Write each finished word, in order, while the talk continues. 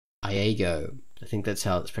Iago. I think that's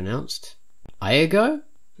how it's pronounced. Iago?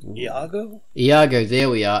 Iago? Iago, there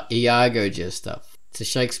we are. Iago Jester. It's a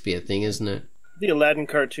Shakespeare thing, isn't it? The Aladdin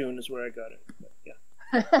cartoon is where I got it. But yeah.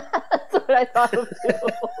 That's what I thought of too.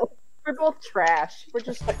 We're both trash. We're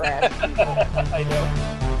just trash people. I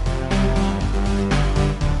know.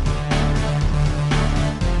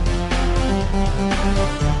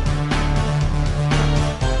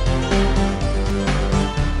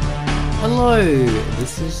 Hello,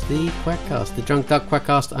 this is the QUACKCAST, the Drunkduck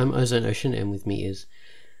QUACKCAST. I'm Ozone Ocean, and with me is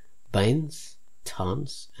Baines,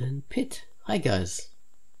 Tans, and Pitt. Hi, guys.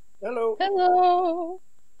 Hello. Hello.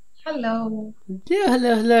 Hello. Yeah,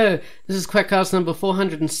 hello. This is QUACKCAST number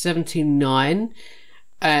 479,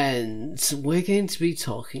 and we're going to be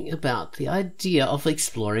talking about the idea of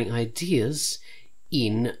exploring ideas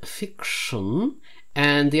in fiction,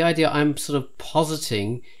 and the idea I'm sort of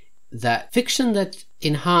positing that fiction that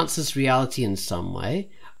enhances reality in some way,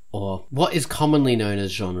 or what is commonly known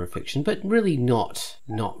as genre fiction, but really not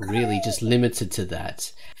really just limited to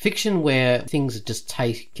that. Fiction where things are just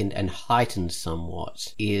taken and heightened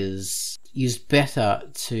somewhat is used better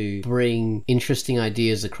to bring interesting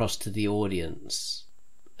ideas across to the audience,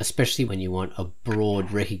 especially when you want a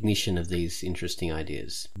broad recognition of these interesting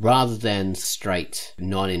ideas, rather than straight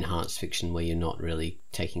non-enhanced fiction where you're not really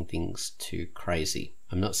taking things too crazy.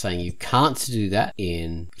 I'm not saying you can't do that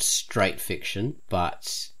in straight fiction,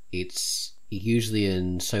 but it's usually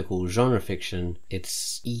in so-called genre fiction,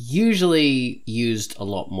 it's usually used a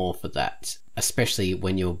lot more for that, especially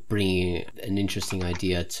when you're bringing an interesting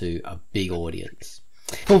idea to a big audience.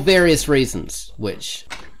 For various reasons, which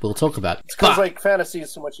we'll talk about. It's because like fantasy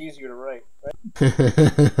is so much easier to write,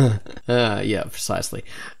 right? Yeah, precisely.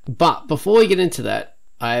 But before we get into that,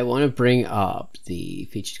 I want to bring up the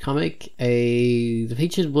featured comic. The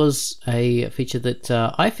featured was a feature that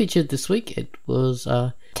I featured this week. It was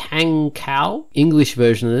Tang Kao, English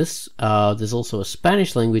version of this. There's also a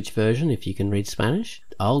Spanish language version if you can read Spanish.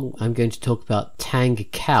 I'm going to talk about Tang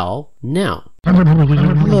Kao now.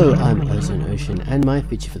 Hello, I'm Ozone Ocean, and my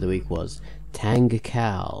feature for the week was Tang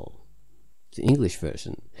Kao, the English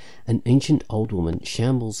version. An ancient old woman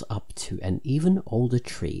shambles up to an even older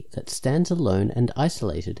tree that stands alone and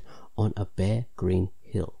isolated on a bare green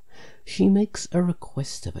hill. She makes a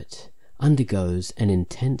request of it, undergoes an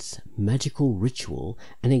intense magical ritual,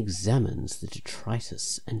 and examines the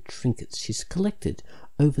detritus and trinkets she's collected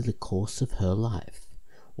over the course of her life.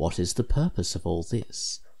 What is the purpose of all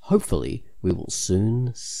this? Hopefully, we will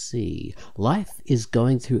soon see. Life is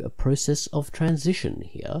going through a process of transition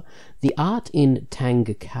here. The art in Tang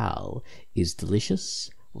Kao is delicious,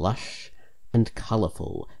 lush, and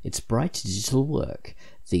colourful. It's bright digital work.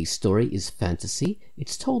 The story is fantasy.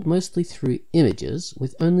 It's told mostly through images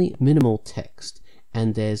with only minimal text.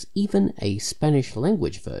 And there's even a Spanish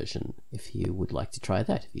language version, if you would like to try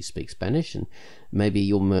that. If you speak Spanish and maybe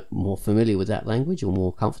you're more familiar with that language or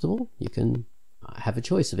more comfortable, you can have a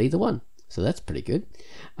choice of either one. So that's pretty good.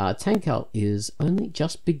 Tang Kao is only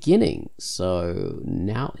just beginning, so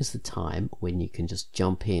now is the time when you can just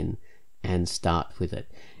jump in and start with it.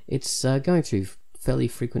 It's going through fairly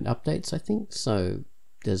frequent updates, I think, so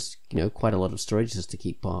there's quite a lot of stories just to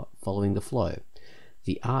keep following the flow.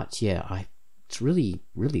 The art, it's really,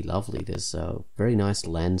 really lovely. There's very nice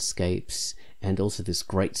landscapes and also this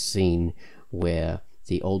great scene where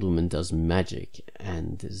the old woman does magic,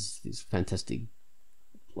 and there's these fantastic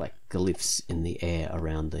like glyphs in the air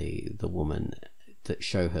around the woman that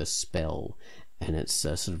show her spell, and it's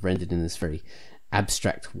sort of rendered in this very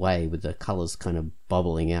abstract way with the colours kind of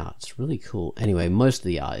bubbling out. It's really cool. Anyway, most of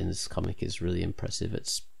the art in this comic is really impressive.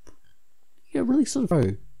 It's really sort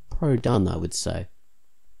of pro done, I would say.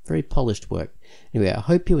 Very polished work. Anyway, I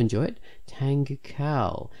hope you enjoy it. Tang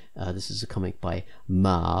Kao. This is a comic by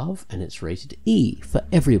Marv, and it's rated E for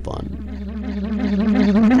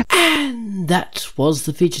everyone. And that was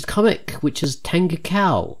the featured comic, which is Tang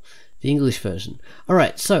Kao, the English version.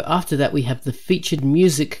 Alright, so after that we have the featured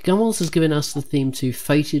music. Gummels has given us the theme to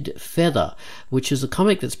Fated Feather, which is a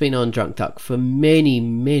comic that's been on Drunkduck for many,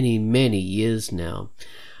 many, many years now.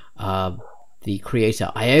 The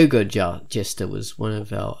creator, Iago Jester, was one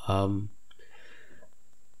of our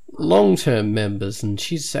long-term members, and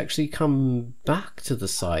she's actually come back to the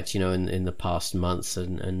site, in the past months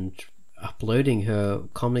and uploading her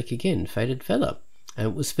comic again, Fated Feather. And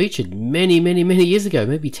it was featured many, many, many years ago,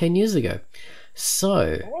 maybe 10 years ago.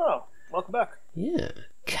 So... Wow, welcome back. Yeah.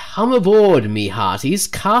 Come aboard, me hearties.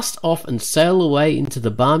 Cast off and sail away into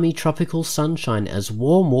the balmy tropical sunshine as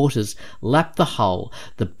warm waters lap the hull.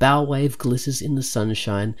 The bow wave glitters in the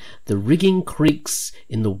sunshine. The rigging creaks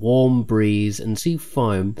in the warm breeze, and sea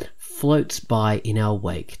foam floats by in our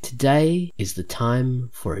wake. Today is the time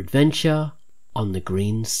for adventure on the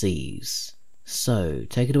green seas. So,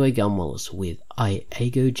 take it away, Gunwallace, with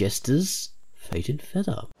Iago Jester's Fated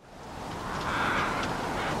Feather.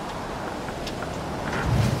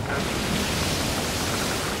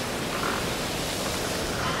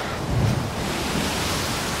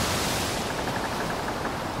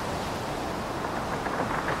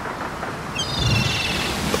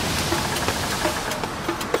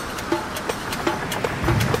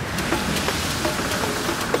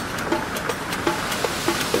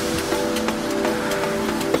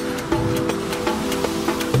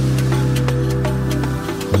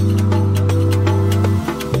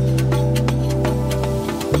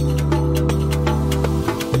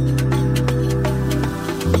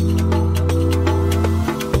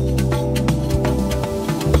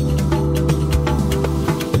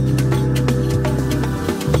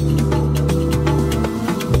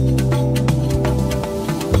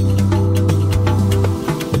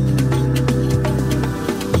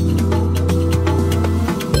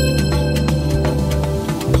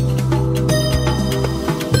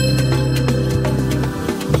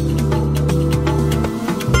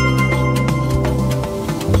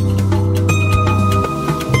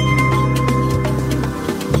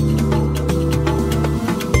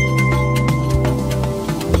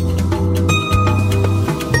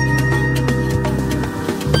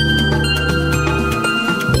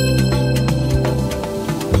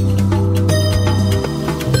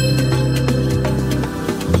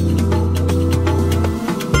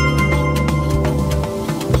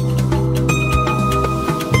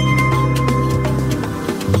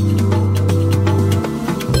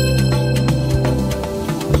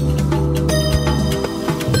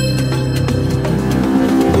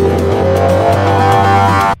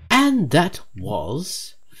 That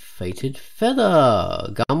was Fated Feather,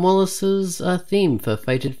 Gunwallace's theme for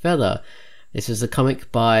Fated Feather. This is a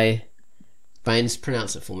comic by... Baines,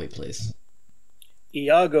 pronounce it for me, please.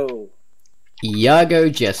 Iago. Iago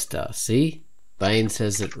Jester. See? Baines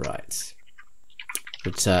says it right.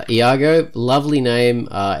 It's Iago, lovely name.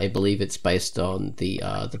 I believe it's based on the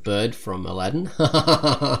bird from Aladdin.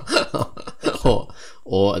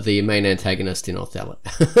 or the main antagonist in Othello.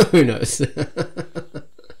 Who knows?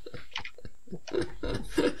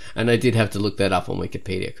 And I did have to look that up on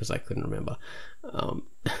Wikipedia because I couldn't remember.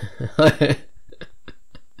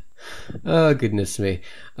 Oh, goodness me.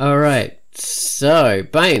 Alright, so,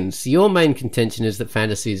 Baines, your main contention is that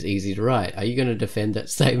fantasy is easy to write. Are you going to defend that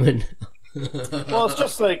statement? Well, it's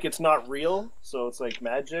just like, it's not real, so it's like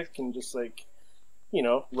magic and just like, you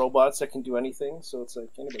know, robots that can do anything, so it's like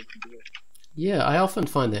anybody can do it. Yeah, I often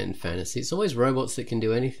find that in fantasy. It's always robots that can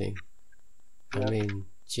do anything. Yeah. I mean,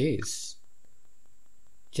 jeez.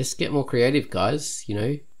 Just get more creative, guys, you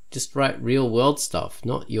know? Just write real world stuff,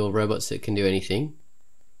 not your robots that can do anything.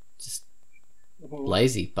 Just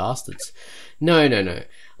lazy bastards. No.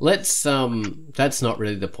 Let's, that's not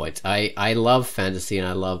really the point. I love fantasy and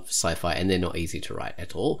I love sci-fi, and they're not easy to write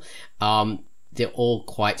at all. They're all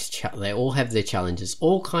they all have their challenges.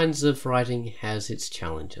 All kinds of writing has its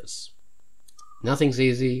challenges. Nothing's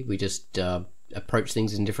easy. We just approach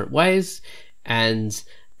things in different ways, and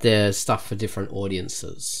there's stuff for different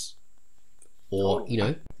audiences. Or, you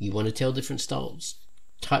know, you want to tell different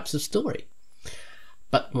types of story.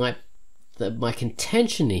 But my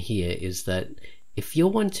contention here is that if you're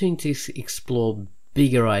wanting to explore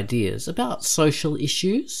bigger ideas about social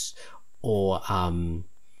issues or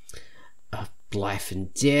life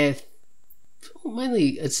and death,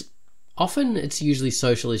 mainly it's usually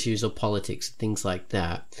social issues or politics, things like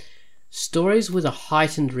that. Stories with a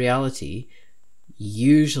heightened reality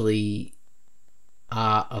usually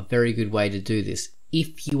are a very good way to do this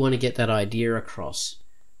if you want to get that idea across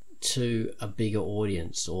to a bigger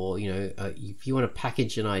audience, or you know, if you want to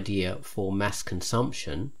package an idea for mass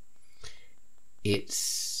consumption.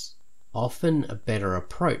 It's often a better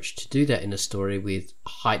approach to do that in a story with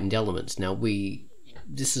heightened elements. Now,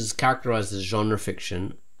 this is characterized as genre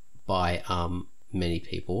fiction by many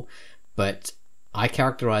people, but I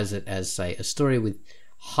characterize it as, say, a story with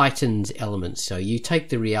heightened elements. So you take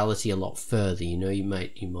the reality a lot further. You know, you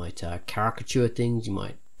might caricature things, you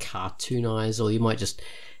might cartoonize, or you might just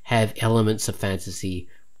have elements of fantasy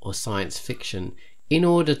or science fiction in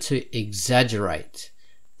order to exaggerate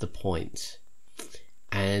the point.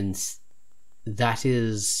 And that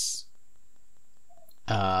is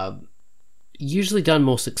usually done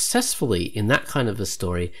more successfully in that kind of a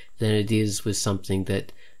story than it is with something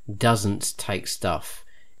that doesn't take stuff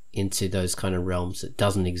into those kind of realms. It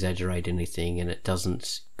doesn't exaggerate anything, and it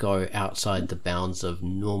doesn't go outside the bounds of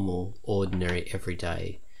normal, ordinary,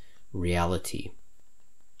 everyday reality.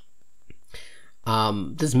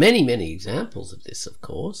 There's many examples of this, of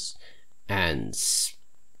course, and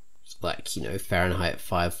like, you know, Fahrenheit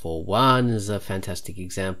 541 is a fantastic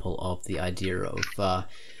example of the idea of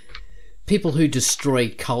people who destroy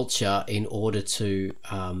culture in order to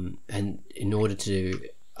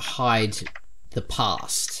hide the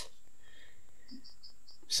past.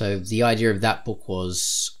 So the idea of that book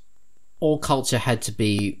was all culture had to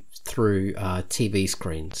be through TV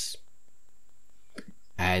screens,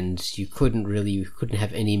 and you couldn't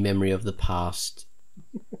have any memory of the past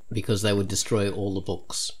because they would destroy all the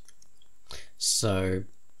books. So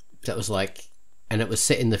that was like, and it was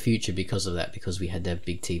set in the future because of that, because we had to have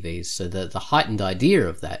big TVs. So the heightened idea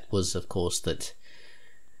of that was, of course, that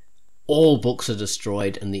all books are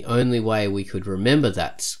destroyed, and the only way we could remember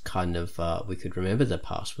that kind of we could remember the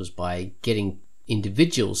past was by getting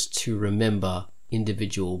individuals to remember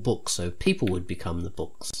individual books. So people would become the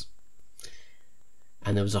books,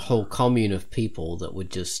 and there was a whole commune of people that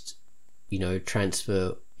would just, you know,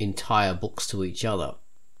 transfer entire books to each other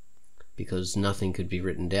because nothing could be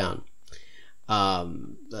written down.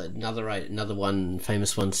 Another one,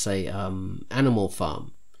 famous one, say Animal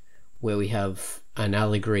Farm, where we have an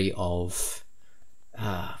allegory of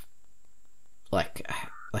like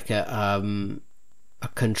a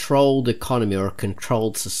controlled economy or a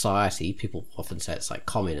controlled society. People often say it's like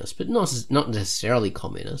communist, but not necessarily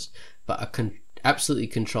communist, but absolutely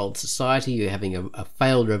controlled society. You're having a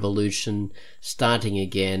failed revolution, starting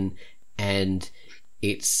again, and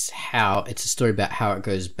it's a story about how it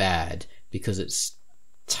goes bad because it's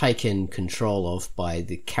taken control of by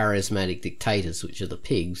the charismatic dictators, which are the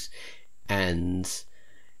pigs, and,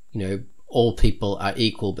 you know, all people are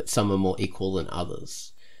equal, but some are more equal than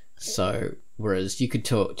others. So whereas you could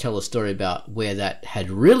tell a story about where that had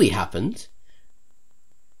really happened,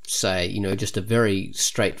 say, you know, just a very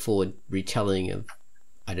straightforward retelling of,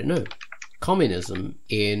 I don't know, communism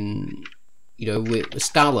in, you know, with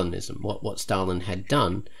Stalinism, what Stalin had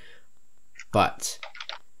done. But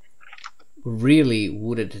really,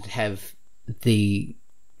 would it have had the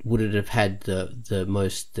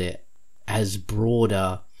as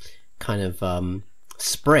broader kind of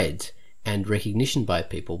spread and recognition by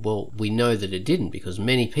people? Well, we know that it didn't, because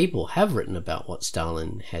many people have written about what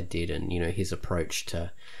Stalin had did and, you know, his approach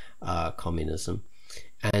to communism.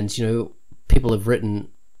 And, you know, people have written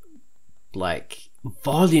like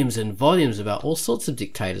volumes and volumes about all sorts of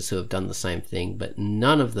dictators who have done the same thing, but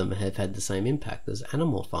none of them have had the same impact as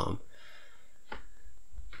Animal Farm.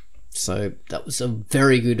 So that was a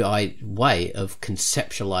very good way of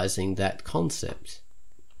conceptualizing that concept.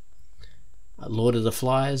 Lord of the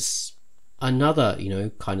Flies, another, you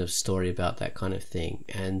know, kind of story about that kind of thing,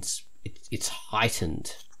 and it's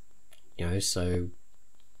heightened, you know. So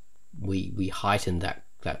we heighten that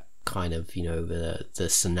kind of, you know, the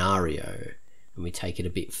scenario, and we take it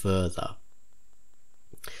a bit further.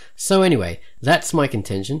 So anyway, that's my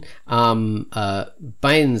contention.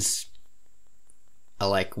 Baines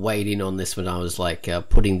like weighed in on this when I was like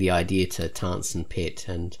putting the idea to Tance and Pitt,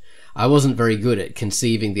 and I wasn't very good at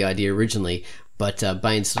conceiving the idea originally, but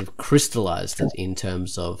Baines sort of crystallized it in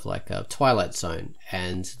terms of like a Twilight Zone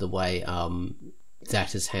and the way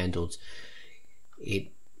that is handled.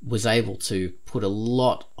 It was able to put a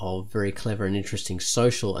lot of very clever and interesting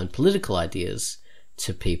social and political ideas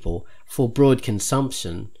to people for broad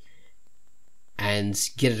consumption and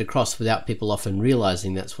get it across without people often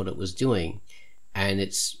realizing that's what it was doing. And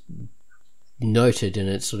it's noted and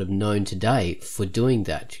it's sort of known today for doing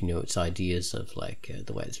that. You know, its ideas of like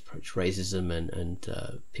the way it's approached racism and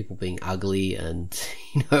people being ugly and,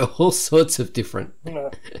 you know, all sorts of different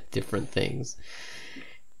things.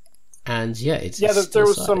 And yeah, there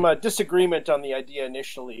was some disagreement on the idea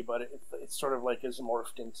initially, but it sort of like is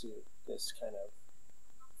morphed into this kind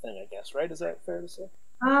of thing, I guess. Right? Is that fair to say?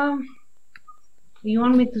 You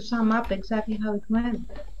want me to sum up exactly how it went?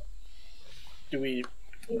 Do we?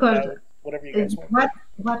 Because whatever you guys want.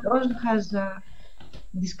 What Oslo has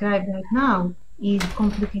described right now is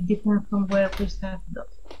completely different from where we started off,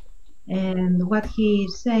 and what he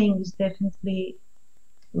is saying is definitely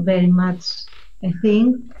very much a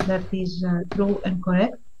thing that is true and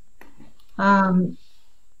correct.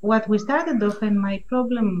 What we started off, and my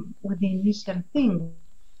problem with the initial thing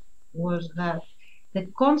was that the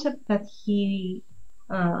concept that he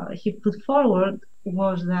put forward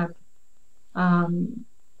was that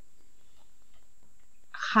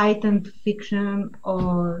heightened fiction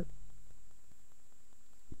or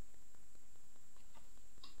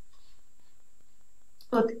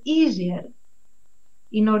got easier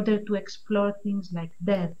in order to explore things like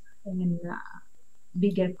death and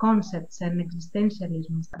bigger concepts and existentialism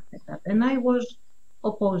and stuff like that. And I was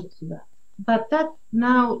opposed to that. But that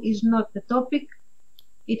now is not the topic.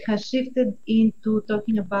 It has shifted into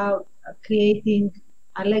talking about creating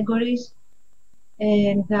allegories,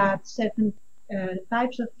 and that certain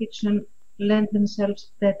types of fiction lend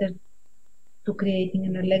themselves better to creating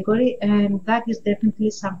an allegory, and that is definitely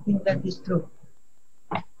something that is true.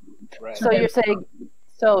 Right. So you're saying,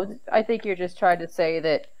 so I think you're just trying to say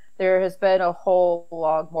that there has been a whole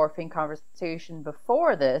long morphing conversation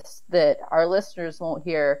before this that our listeners won't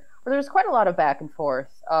hear, where there's quite a lot of back and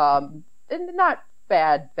forth, and not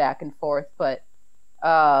bad back and forth, but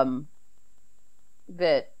that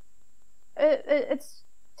it's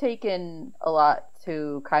taken a lot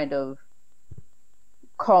to kind of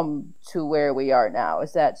come to where we are now.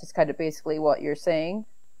 Is that just kind of basically what you're saying?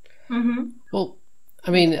 Mm-hmm. Well,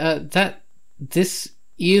 I mean, this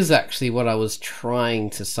is actually what I was trying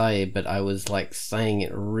to say, but I was like saying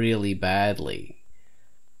it really badly,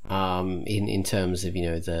 in terms of, you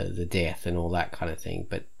know, the death and all that kind of thing.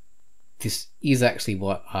 But this is actually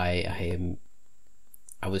what I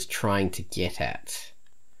was trying to get at.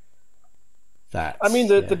 That, I mean,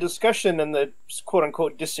 the discussion and the quote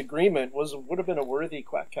unquote disagreement would have been a worthy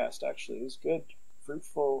QUACKCAST. Actually, it was good,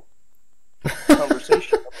 fruitful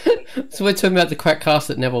conversation. So we're talking about the QUACKCAST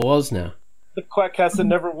that never was now. The QUACKCAST that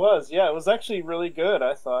never was. Yeah, it was actually really good.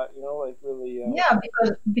 I thought, you know, like really. Yeah,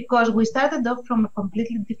 because we started off from a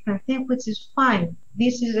completely different thing, which is fine.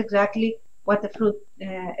 This is exactly what a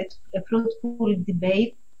fruitful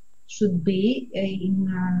debate should be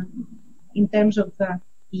in terms of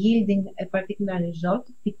yielding a particular result,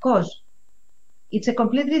 because it's a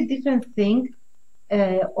completely different thing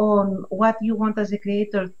on what you want as a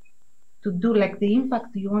creator to do, like the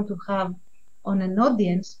impact you want to have on an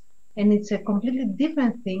audience, and it's a completely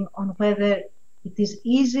different thing on whether it is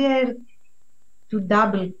easier to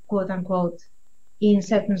double, quote unquote, in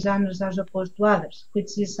certain genres as opposed to others,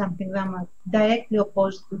 which is something that I'm directly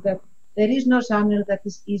opposed to. That there is no genre that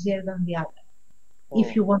is easier than the other,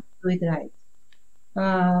 if you want to do it right.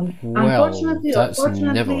 Well, unfortunately, that's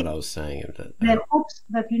never what I was saying. The hoops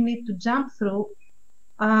that you need to jump through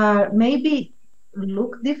maybe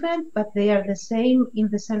look different, but they are the same in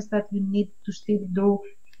the sense that you need to still do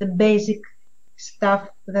the basic stuff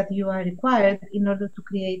that you are required in order to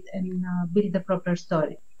create and build a proper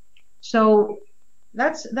story. So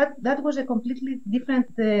that was a completely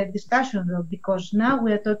different discussion, though, because now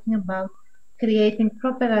we are talking about creating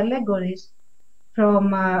proper allegories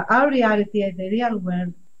from our reality and the real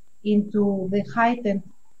world into the heightened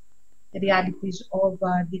realities of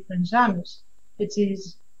different genres, which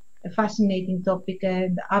is a fascinating topic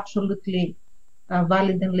and absolutely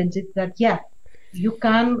valid and legit. That, yeah, you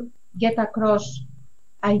can get across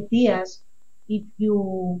ideas if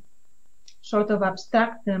you sort of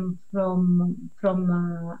abstract them from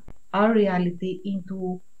our reality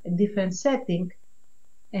into a different setting,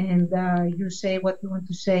 and you say what you want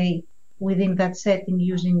to say within that setting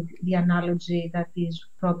using the analogy that is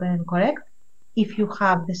proper and correct, if you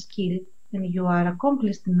have the skill and you are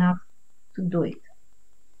accomplished enough to do it.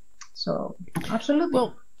 So, absolutely.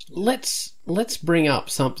 Well, let's bring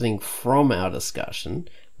up something from our discussion,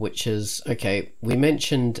 which is, okay, we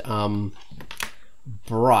mentioned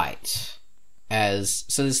Bright as,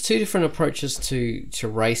 so there's two different approaches to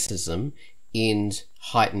racism in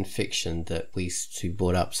heightened fiction that we two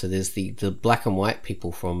brought up. So there's the black and white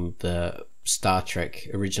people from the Star Trek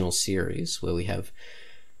original series, where we have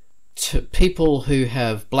people who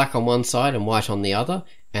have black on one side and white on the other,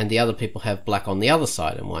 and the other people have black on the other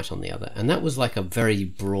side and white on the other. And that was like a very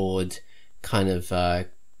broad kind of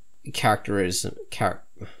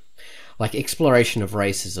like exploration of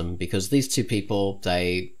racism, because these two peoples,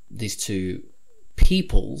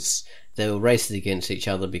 they were racist against each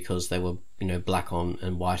other because they were, you know, black on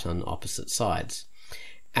and white on opposite sides.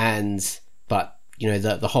 But, you know,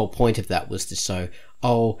 the whole point of that was to show,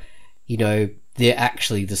 oh, you know, they're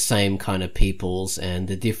actually the same kind of peoples, and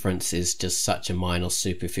the difference is just such a minor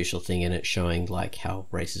superficial thing, and it's showing like how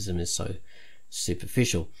racism is so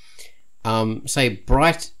superficial. Say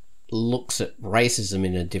Bright looks at racism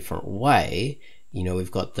in a different way. You know,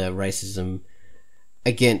 we've got the racism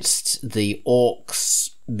against the orcs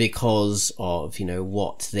because of, you know,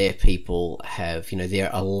 what their people have, you know, their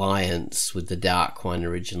alliance with the Dark One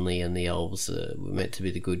originally, and the elves were meant to be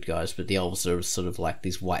the good guys, but the elves are sort of like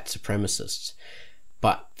these white supremacists.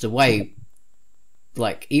 But the way,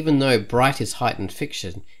 like, even though Bright is heightened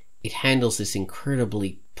fiction, it handles this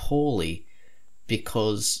incredibly poorly,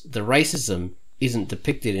 because the racism isn't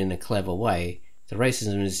depicted in a clever way. The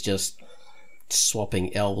racism is just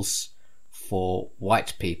swapping elves for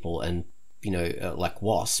white people and like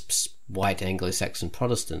WASPs, white Anglo-Saxon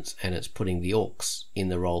Protestants, and it's putting the orcs in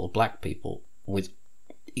the role of black people with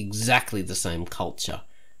exactly the same culture.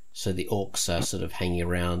 So the orcs are sort of hanging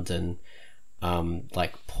around and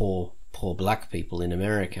like poor black people in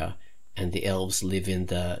America, and the elves live in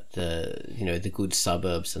the good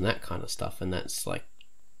suburbs and that kind of stuff. And that's like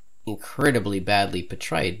incredibly badly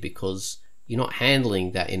portrayed, because you're not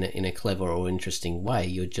handling that in a clever or interesting way.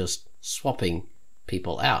 You're just swapping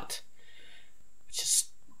people out, which is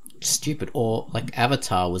stupid. Or like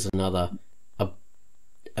Avatar was another a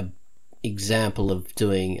example of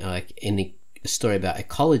doing like a story about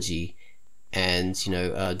ecology and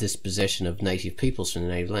dispossession of native peoples from the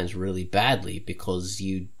native lands really badly, because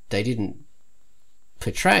they didn't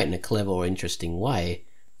portray it in a clever or interesting way.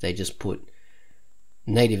 They just put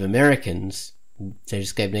Native Americans, they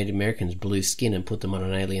just gave Native Americans blue skin and put them on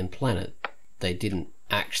an alien planet. They didn't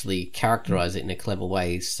actually characterize it in a clever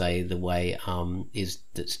way, say the way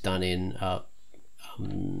that's done in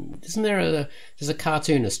isn't there there's a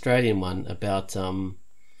cartoon Australian one about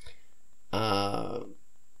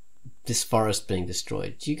this forest being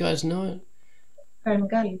destroyed. Do you guys know it? Fern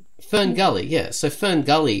Gully. Fern Gully, yeah. So Fern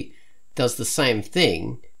Gully does the same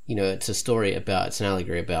thing. It's a story about, it's an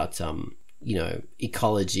allegory about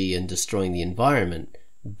ecology and destroying the environment,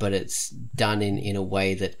 but it's done in a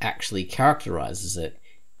way that actually characterizes it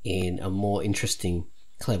in a more interesting,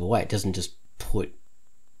 clever way. It doesn't just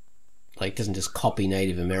copy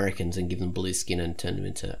Native Americans and give them blue skin and turn them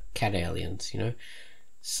into cat aliens,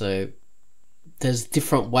 So there's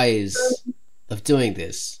different ways of doing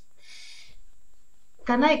this.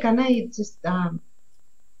 Can I just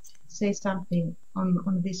say something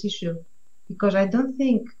on this issue? Because I don't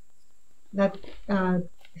think that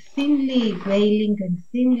thinly veiling and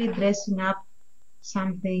thinly dressing up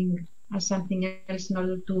something as something else in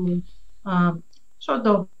order to sort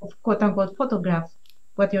of quote unquote photograph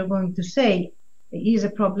what you're going to say is a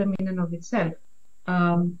problem in and of itself.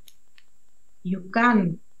 You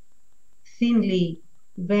can thinly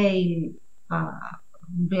veil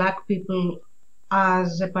black people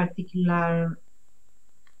as a particular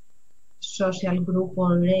social group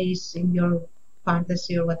or race in your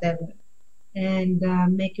fantasy or whatever, and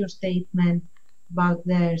make your statement about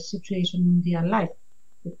their situation in real life.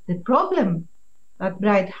 The problem that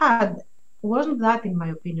Bright had wasn't that, in my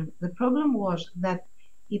opinion. The problem was that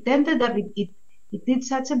it ended up, it did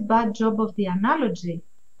such a bad job of the analogy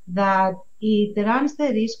that it runs the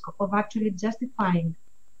risk of actually justifying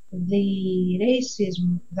the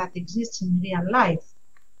racism that exists in real life.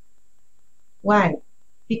 Why?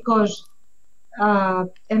 Because an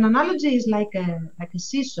analogy is like a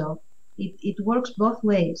seesaw. It works both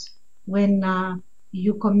ways. When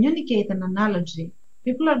you communicate an analogy,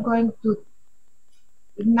 people are going to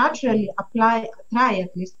naturally try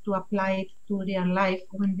at least to apply it to real life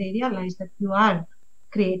when they realize that you are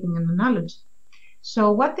creating an analogy.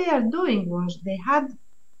 So what they are doing was they had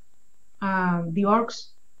the orcs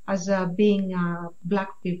as being black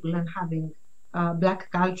people and having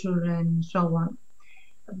black culture and so on.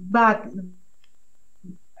 But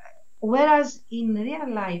whereas in real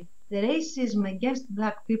life, the racism against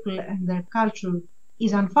black people and their culture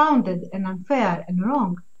is unfounded and unfair and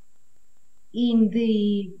wrong, in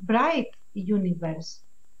the Bright universe,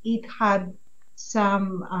 it had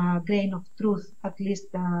some grain of truth, at least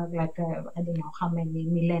I don't know how many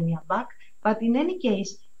millennia back. But in any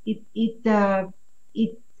case, it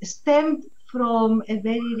stemmed from a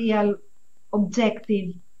very real,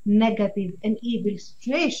 objective, negative, and evil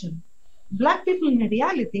situation. Black people in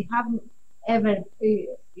reality haven't ever,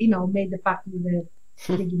 made a pact with the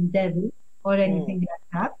frigging devil or anything like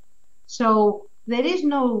that. So there is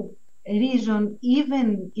no reason,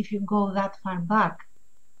 even if you go that far back,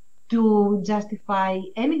 to justify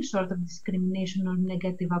any sort of discrimination or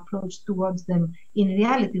negative approach towards them in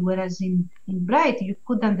reality. Whereas in Bright, you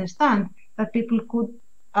could understand that people could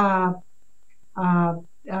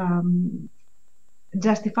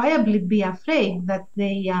justifiably be afraid that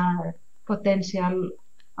they are potential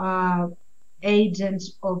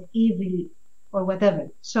agents of evil or whatever.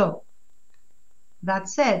 So that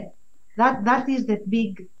said, that is the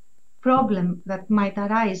big problem that might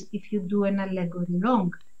arise if you do an allegory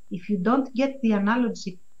wrong. If you don't get the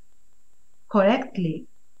analogy correctly,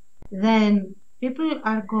 then people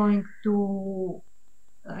are going to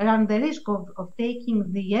run the risk of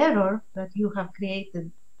taking the error that you have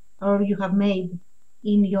created or you have made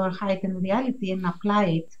in your heightened reality and apply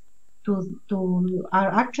it to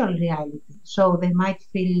our actual reality. So they might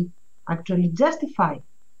feel actually justified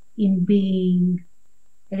in being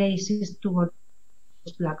racist towards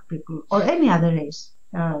black people or any other race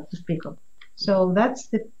to speak of. So that's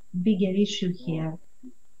the bigger issue here.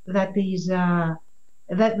 That is,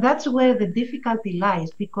 that's where the difficulty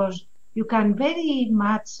lies, because you can very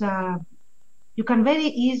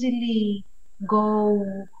easily go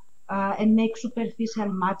and make superficial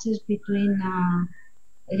matches between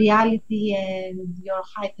reality and your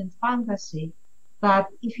heightened fantasy. But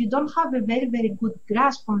if you don't have a very, very good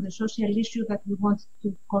grasp on the social issue that you want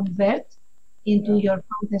to convert into your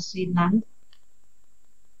fantasy land,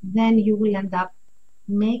 then you will end up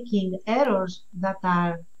making errors that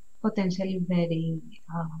are potentially very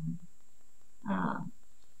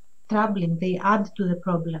troubling. They add to the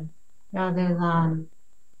problem rather than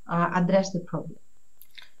address the problem.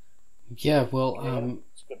 Yeah, well,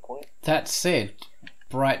 That's a good point. that said,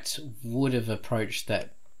 Bright would have approached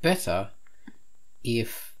that better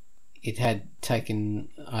if it had taken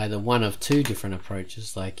either one of two different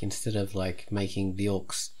approaches. Like, instead of like making the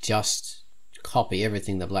orcs just copy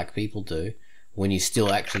everything that black people do, when you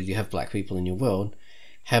still actually do have black people in your world,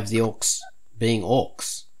 have the orcs being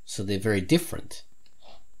orcs, so they're very different.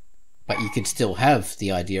 But you could still have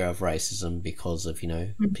the idea of racism because of,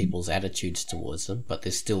 people's attitudes towards them, but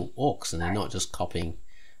they're still orcs and they're not just copying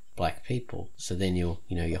black people. So then you're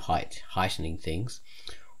heightening things.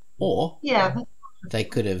 Or they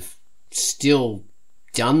could have still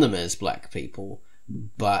done them as black people,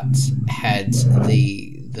 but had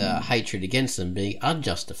the hatred against them being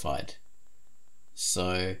unjustified.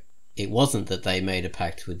 So it wasn't that they made a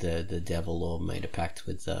pact with the devil or made a pact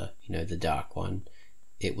with the Dark One.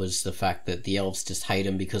 It was the fact that the elves just hate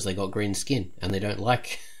them because they got green skin and they don't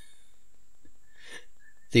like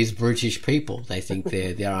these brutish people. They think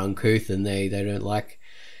they're uncouth and they don't like,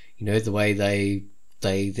 the way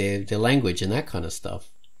their language and that kind of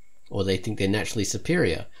stuff, or they think they're naturally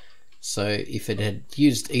superior. So if it had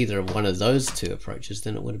used either one of those two approaches,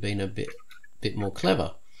 then it would have been a bit more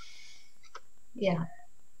clever. Yeah,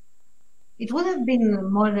 it would have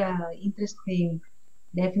been more interesting,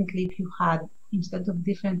 definitely, if you had, instead of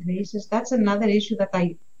different races. That's another issue that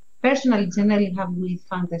I personally generally have with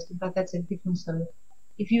fantasy, but that's a different story.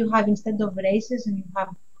 If you have, instead of races, and you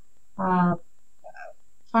have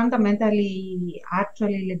fundamentally,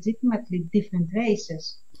 actually, legitimately different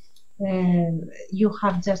races, you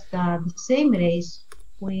have just the same race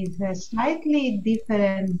with slightly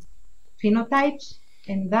different phenotypes,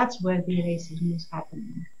 and that's where the racism is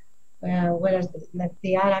happening. Whereas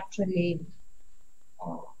they are actually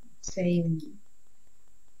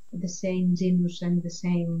the same genus and the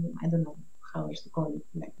same, I don't know how else to call it,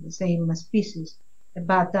 like the same species,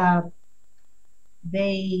 but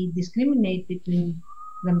they discriminate between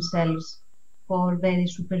themselves for very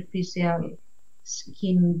superficial,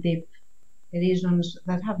 skin deep reasons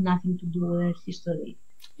that have nothing to do with their history.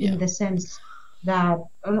 In the sense that,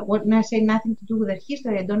 when I say nothing to do with their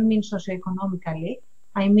history, I don't mean socioeconomically.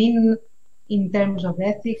 I mean in terms of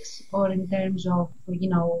ethics, or in terms of,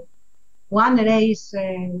 one race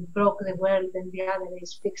broke the world and the other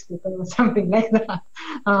race fixed it, or something like that.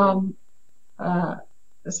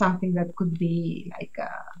 Something that could be like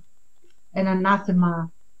an anathema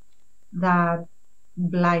that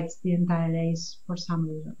blights the entire race for some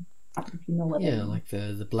reason. If you know what I mean. Like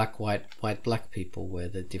the black, white, black people, where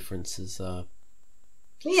the differences are.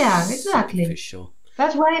 Yeah, exactly. Superficial.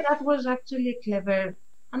 That's why that was actually a clever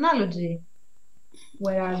analogy.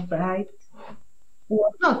 Whereas Bright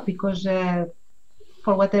was not, because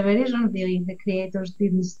for whatever reason the creators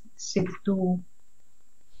didn't seek to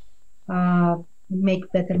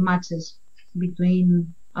make better matches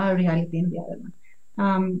between our reality and the other one.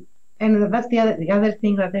 And that's the other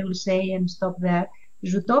thing that I will say and stop there.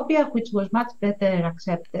 Zootopia, which was much better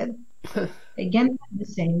accepted, again the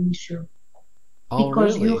same issue.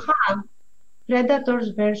 Because really? You have predators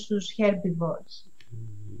versus herbivores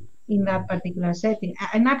in that particular setting.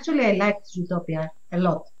 And actually I liked Zootopia a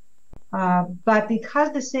lot. But it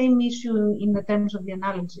has the same issue in the terms of the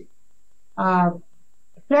analogy.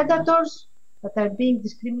 Predators that are being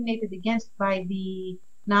discriminated against by the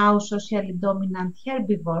now socially dominant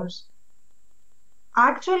herbivores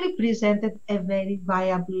actually presented a very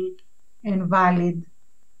viable and valid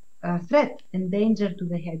threat and danger to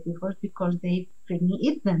the herbivores, because they freely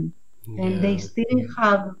eat them. And they still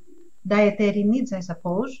have dietary needs, I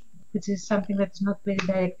suppose, which is something that is not very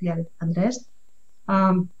directly addressed.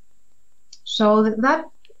 So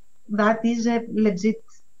that is a legit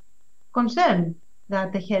concern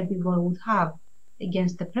that the herbivore would have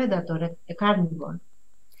against a predator, a carnivore.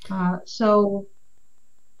 So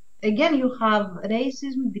again, you have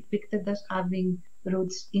racism depicted as having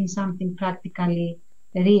roots in something practically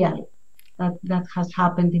real that has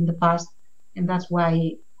happened in the past, and that's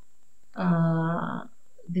why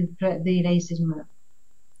the racism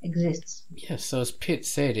exists. Yes, so as Pitt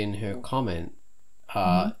said in her comment,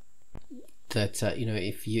 that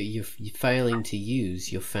if you're failing to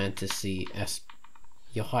use your fantasy as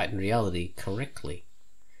your heightened reality correctly,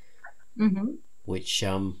 which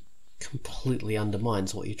completely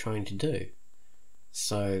undermines what you're trying to do.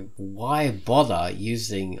 So why bother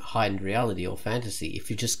using heightened reality or fantasy if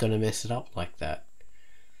you're just going to mess it up like that?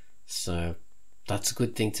 So that's a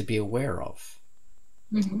good thing to be aware of.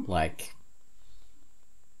 Like,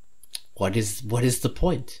 what is the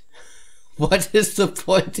point? What is the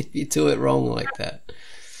point if you do it wrong like that?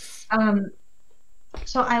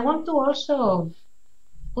 So I want to also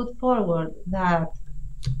put forward that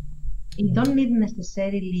you don't need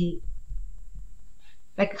necessarily,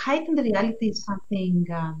 like, heightened reality is something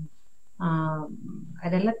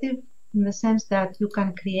relative, in the sense that you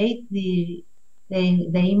can create the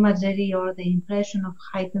imagery or the impression of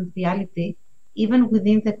heightened reality even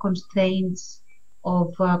within the constraints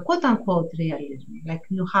of quote unquote realism. Like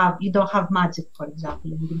you don't have magic, for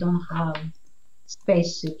example, and you don't have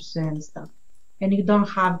spaceships and stuff, and you don't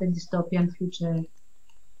have the dystopian future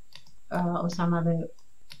or some other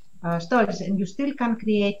stories, and you still can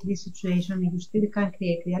create this situation, and you still can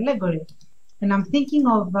create the allegory. And I'm thinking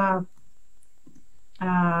of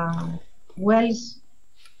Wells'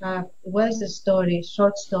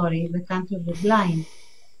 short story, The Country of the Blind.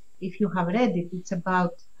 If you have read it, it's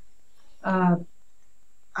about,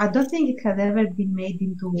 I don't think it had ever been made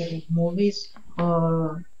into movies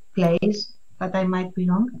or plays, but I might be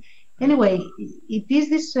wrong. Anyway, it is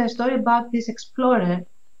this story about this explorer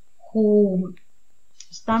who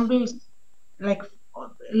stumbles, like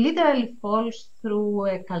literally falls through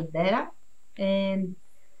a caldera and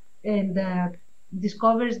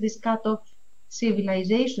discovers this cut-off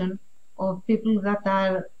civilization of people that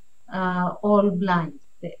are all blind.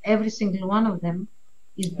 Every single one of them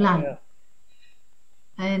is blind.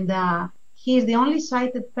 And he is the only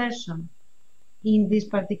sighted person in this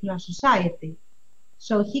particular society.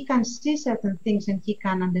 So he can see certain things and he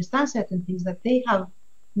can understand certain things that they have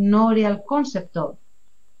no real concept of.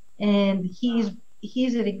 And he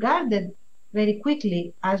is regarded very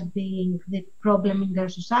quickly as being the problem in their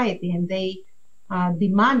society, and they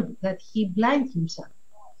demand that he blind himself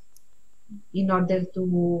in order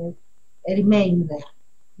to remain there.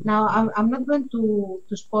 Now, I'm not going to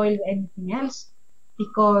spoil anything else,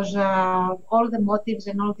 because all the motives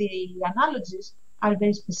and all the analogies are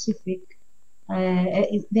very specific.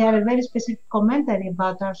 They are a very specific commentary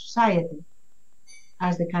about our society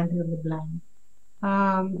as the country of the blind.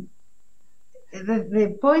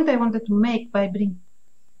 The point I wanted to make by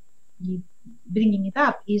bringing it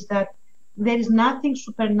up is that there is nothing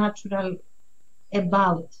supernatural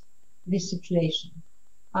about this situation,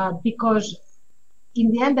 because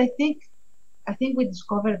in the end, I think we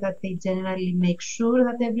discovered that they generally make sure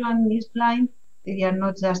that everyone is blind. They are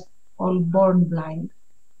not just all born blind.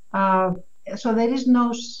 So there is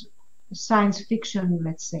no science fiction,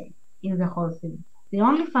 let's say, in the whole thing. The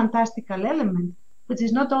only fantastical element, which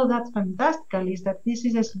is not all that fantastical, is that this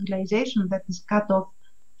is a civilization that is cut off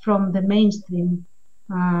from the mainstream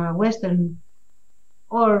Western,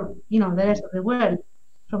 or the rest of the world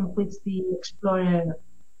from which the explorer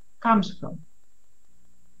comes from.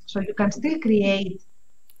 So you can still create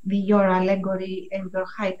your allegory and your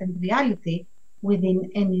heightened reality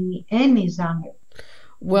within any genre.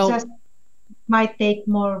 Well, it just might take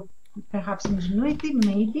more, perhaps, ingenuity,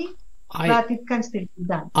 maybe, but it can still be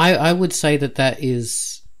done. I would say that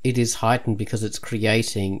it is heightened because it's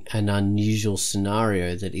creating an unusual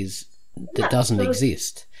scenario that doesn't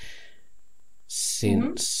exist.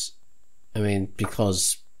 Since, I mean,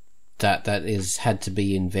 because that is had to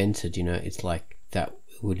be invented. It's like that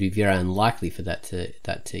would be very unlikely for that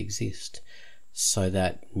to exist. So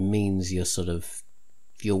that means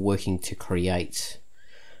you're working to create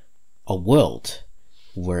a world,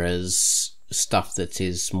 whereas stuff that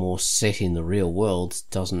is more set in the real world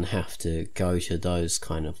doesn't have to go to those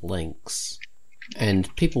kind of lengths.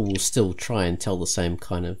 And people will still try and tell the same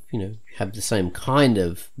kind of, have the same kind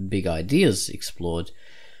of big ideas explored,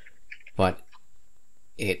 but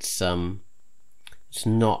it's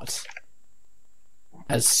not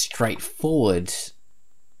as straightforward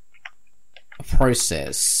a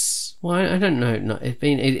process. Well, I don't know.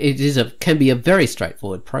 It can be a very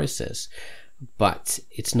straightforward process, but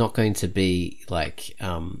it's not going to be like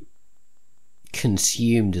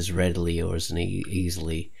consumed as readily or as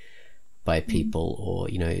easily by people, or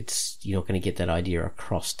you're not going to get that idea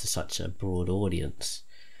across to such a broad audience.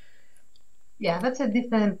 Yeah, that is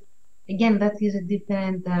a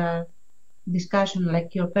different discussion,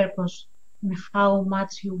 like your purpose and how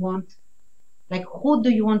much you want, like who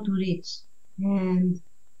do you want to reach, and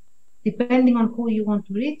depending on who you want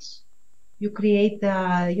to reach, you create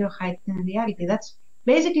your heightened reality. That's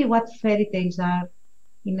basically what fairy tales are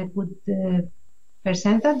in a good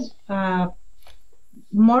percentage.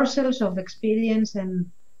 Morsels of experience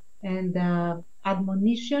and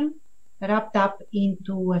admonition wrapped up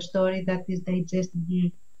into a story that is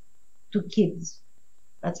digestible to kids.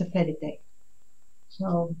 That's a fairy tale.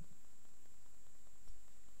 So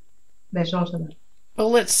there's also that.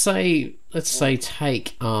 Well, let's say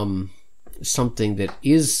take something that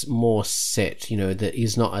is more set, that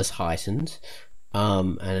is not as heightened,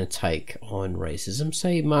 and a take on racism.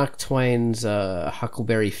 Say Mark Twain's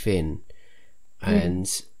Huckleberry Finn,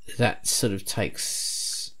 and that sort of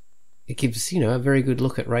it gives a very good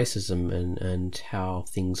look at racism and how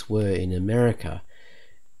things were in America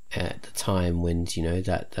at the time when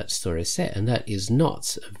that story is set, and that is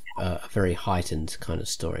not a very heightened kind of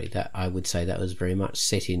story. That I would say that was very much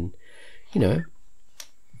set in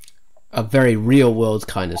a very real world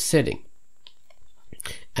kind of setting,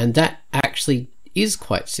 and that actually is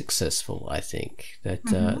quite successful. I think that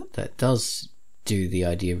that does do the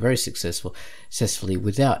idea very successfully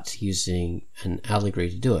without using an allegory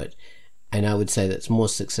to do it. And I would say that's more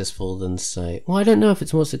successful than, say, well, I don't know if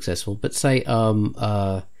it's more successful, but say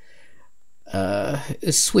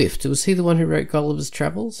Swift. Was he the one who wrote Gulliver's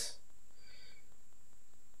Travels?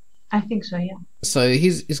 I think so, yeah. So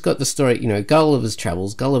he's got the story, Gulliver's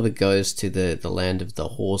Travels. Gulliver goes to the land of the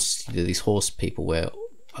horse, these horse people where,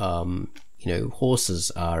 horses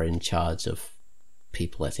are in charge of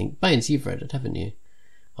people, I think. Baines, you've read it, haven't you?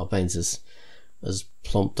 Oh, Baines has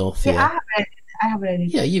plonked off here. Yeah, I have read it.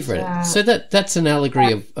 Yeah, you've read it. So that's an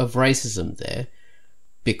allegory of racism there,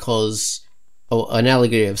 or an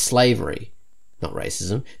allegory of slavery, not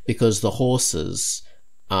racism, because the horses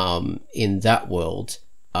in that world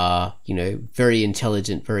are, very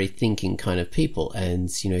intelligent, very thinking kind of people. And,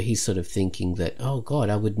 he's sort of thinking that, oh God,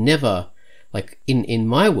 I would never, like in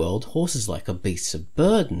my world, horses like are beasts of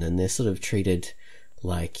burden, and they're sort of treated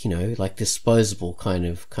like, like disposable kind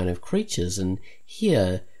of creatures. And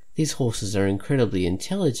here, these horses are incredibly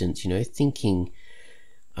intelligent, thinking,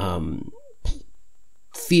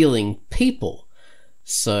 feeling people.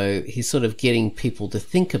 So he's sort of getting people to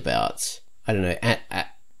think about, I don't know,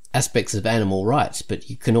 aspects of animal rights, but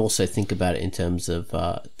you can also think about it in terms of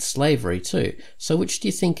slavery too. So which do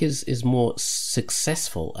you think is more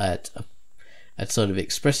successful at sort of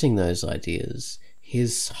expressing those ideas?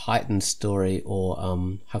 His heightened story or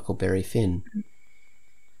Huckleberry Finn?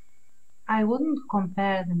 I wouldn't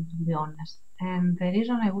compare them, to be honest. And the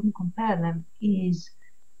reason I wouldn't compare them is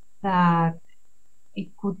that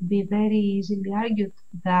it could be very easily argued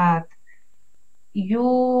that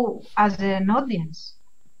you, as an audience,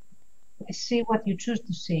 see what you choose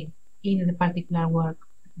to see in the particular work.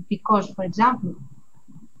 Because, for example,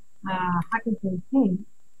 Huckleberry Finn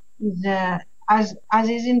is as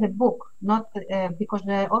is in the book, not because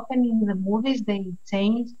often in the movies they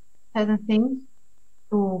change certain things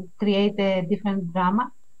to create a different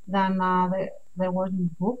drama than there was in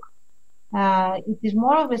the book. It is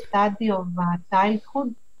more of a study of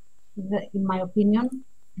childhood, in my opinion,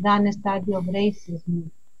 than a study of racism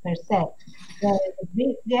per se.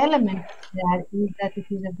 The element there is that it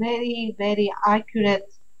is a very, very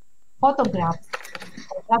accurate photograph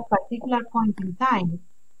of that particular point in time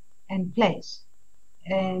and place.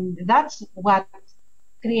 And that's what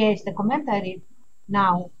creates the commentary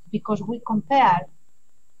now, because we compare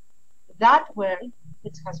that world,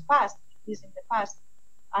 which has passed, is in the past,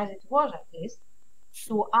 as it was at least,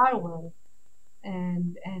 to our world,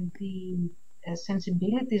 and the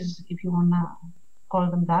sensibilities, if you want to call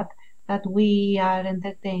them that we are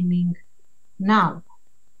entertaining now.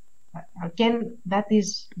 Again, that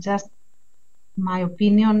is just my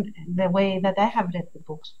opinion, the way that I have read the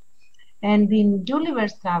books. And in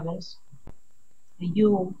Gulliver's Travels,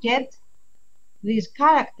 you get this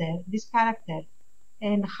character,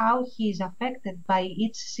 and how he is affected by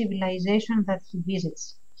each civilization that he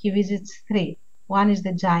visits. He visits three. One is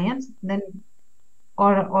the giants, then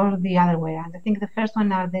or the other way around. I think the first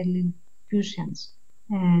one are the Lilliputians,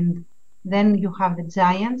 and then you have the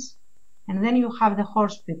giants, and then you have the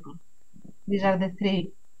horse people. These are the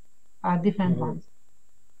three different ones.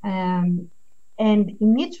 And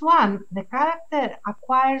in each one, the character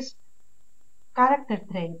acquires character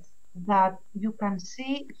traits that you can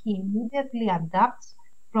see he immediately adapts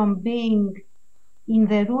from being in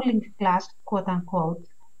the ruling class, quote unquote,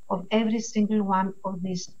 of every single one of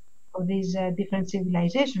these different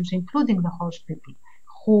civilizations, including the horse people,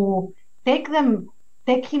 who take him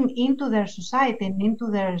into their society and into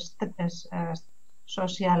their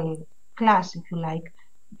social class, if you like,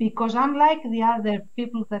 because unlike the other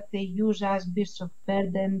people that they use as beasts of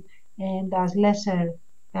burden and as lesser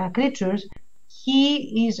creatures,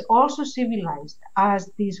 he is also civilized as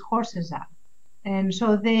these horses are, and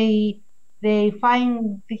so they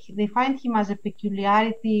find him as a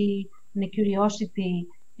peculiarity and a curiosity,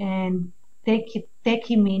 and take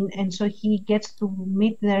him in, and so he gets to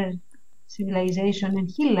meet their civilization, and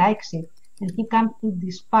he likes it, and he comes to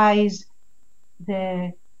despise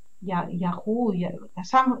the Yahoo, the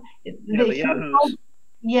Yahoos.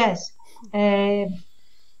 Yes,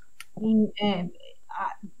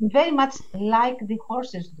 very much like the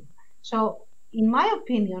horses do. So, in my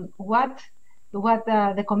opinion, what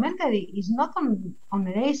the commentary is not on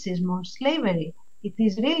racism or slavery. It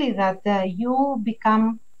is really that you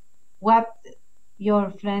become what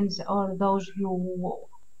your friends or those you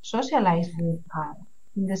socialize with are,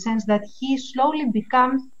 in the sense that he slowly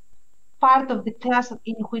becomes part of the class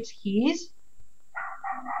in which he is,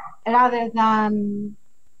 rather than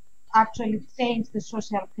actually change the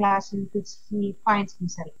social class in which he finds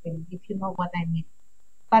himself in, if you know what I mean.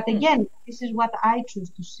 But again, this is what I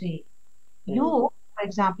choose to see. You, for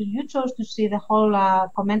example, you chose to see the whole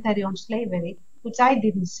commentary on slavery, which I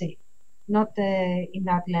didn't see, not in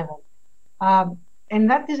that level. And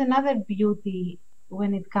that is another beauty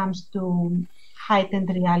when it comes to heightened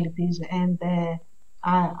realities and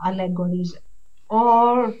allegories,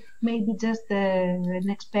 or maybe just an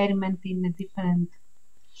experiment in a different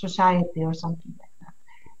society or something like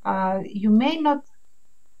that. You may not,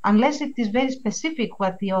 unless it is very specific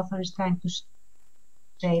what the author is trying to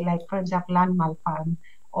say, like, for example, Animal Farm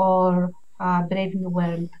or Brave New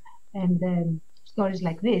World, and stories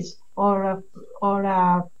like this, or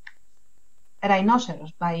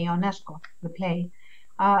Rhinoceros by Ionesco, the play,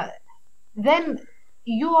 then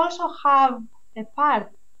you also have a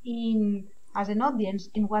part in, as an audience,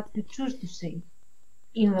 in what you choose to see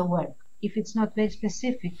in the work. If it's not very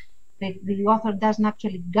specific, the author doesn't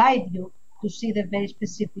actually guide you to see the very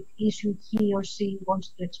specific issue he or she wants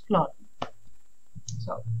to explore.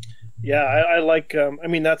 So, yeah, I like. I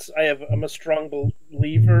mean, I'm a strong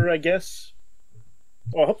believer, I guess.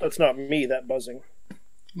 Oh, I hope that's not me. That buzzing.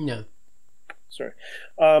 No. Sorry.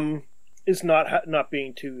 Is not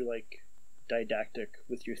being too didactic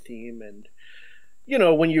with your theme, and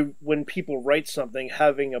when people write something,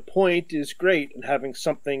 having a point is great, and having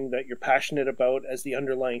something that you're passionate about as the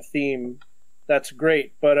underlying theme, that's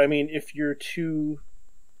great. But I mean, if you're too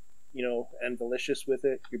and malicious with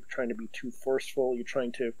it, you're trying to be too forceful, you're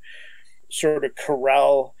trying to sort of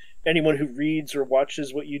corral anyone who reads or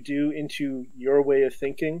watches what you do into your way of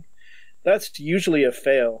thinking, that's usually a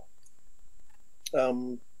fail.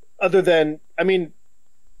 Other than an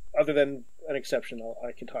exception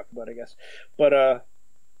I can talk about, I guess. But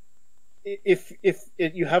if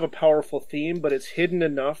you have a powerful theme, but it's hidden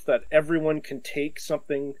enough that everyone can take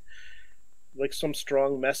something, like some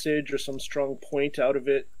strong message or some strong point out of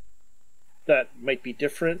it, that might be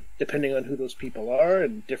different depending on who those people are,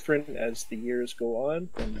 and different as the years go on,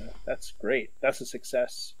 then that's great. That's a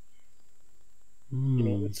success.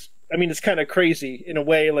 It's kind of crazy in a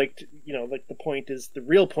way, like the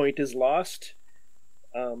real point is lost.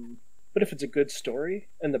 But if it's a good story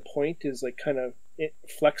and the point is kind of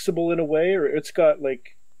flexible in a way, or it's got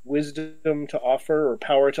wisdom to offer or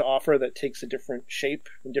power to offer that takes a different shape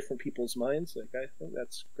in different people's minds, I think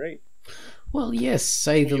that's great. Well, yes,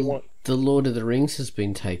 say the Lord of the Rings has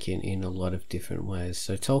been taken in a lot of different ways.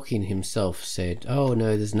 So Tolkien himself said, oh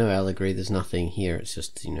no, there's no allegory, there's nothing here, it's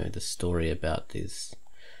just, the story about these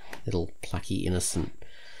little plucky innocent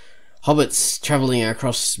hobbits travelling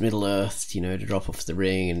across Middle Earth, to drop off the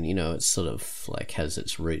ring, and it's sort of has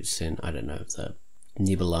its roots in, I don't know, the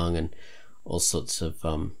Nibelung and all sorts of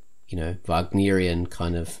Wagnerian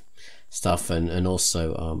kind of stuff, and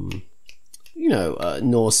also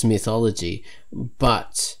Norse mythology.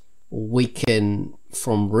 But we can,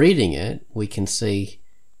 from reading it, we can see,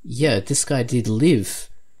 yeah, this guy did live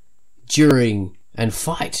during and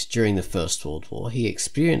fight during the First World War. He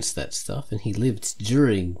experienced that stuff, and he lived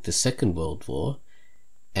during the Second World War.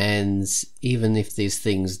 And even if these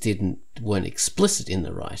things weren't explicit in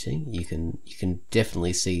the writing, you can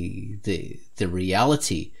definitely see the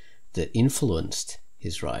reality that influenced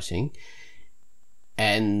his writing.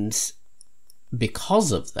 And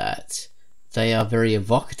because of that, they are very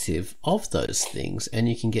evocative of those things, and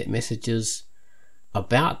you can get messages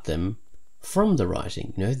about them from the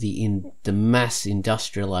writing. The mass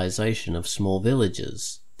industrialization of small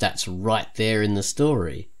villages, that's right there in the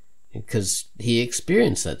story, because he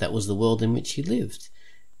experienced that. That was the world in which he lived,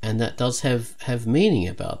 and that does have meaning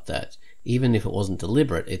about that. Even if it wasn't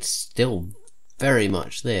deliberate, it's still very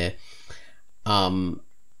much there.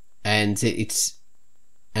 and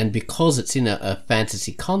and because it's in a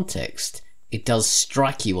fantasy context, it does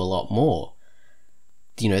strike you a lot more.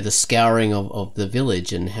 You know, the scouring of the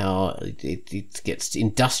village and how it gets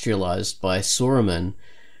industrialized by Saruman,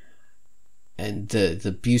 and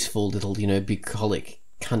the beautiful little, you know, bucolic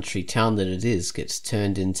country town that it is gets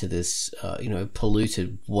turned into this, you know,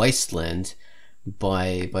 polluted wasteland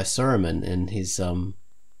by Saruman and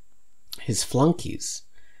his flunkies.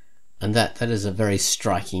 And that is a very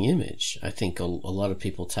striking image. I think a lot of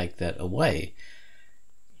people take that away.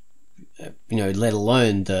 You know, let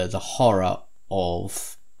alone the horror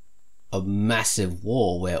of a massive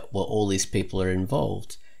war where all these people are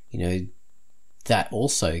involved. You know, that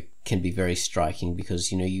also can be very striking,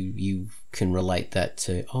 because, you know, you can relate that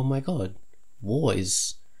to, oh my god, war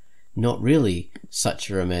is not really such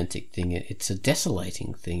a romantic thing. It's a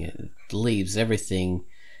desolating thing. It leaves everything.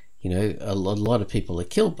 You know, a lot of people are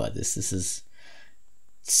killed by this. This is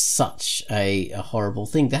such a horrible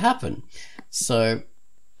thing to happen. So,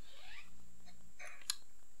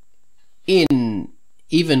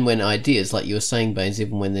 even when ideas, like you were saying, Baines,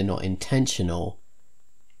 even when they're not intentional,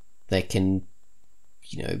 they can,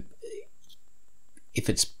 you know, if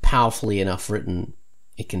it's powerfully enough written,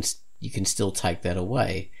 you can still take that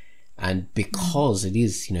away. And because it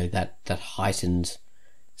is, you know, that heightened,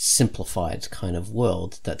 simplified kind of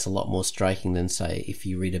world, that's a lot more striking than, say, if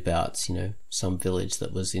you read about, you know, some village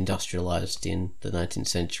that was industrialized in the 19th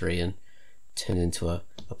century and turned into a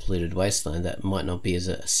polluted wasteland. That might not be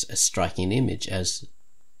as striking an image as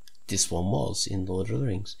this one was in Lord of the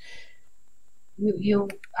Rings. You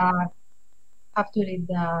have to read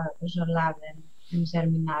Zola and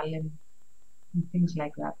Germinal and things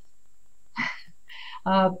like that.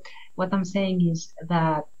 What I'm saying is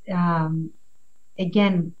that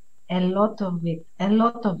again, a lot of it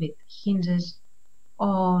hinges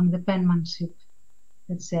on the penmanship,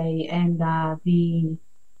 let's say, and the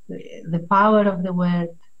power of the word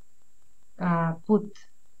put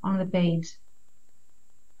on the page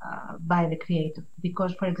by the creator.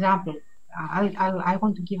 Because, for example, I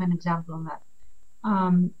want to give an example on that.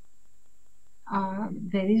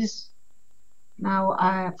 There is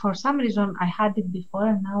now, for some reason, I had it before,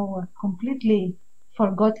 and now completely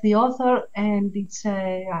forgot the author, and it's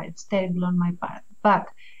terrible on my part. But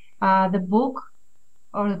the book,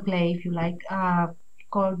 or the play, if you like,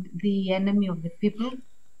 called The Enemy of the People,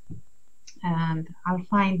 and I'll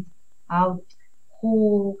find out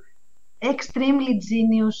who extremely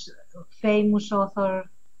genius, famous author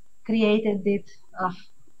created it.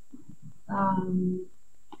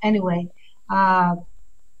 Anyway,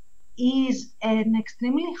 is an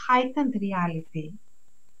extremely heightened reality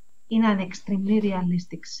in an extremely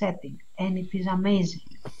realistic setting, and it is amazing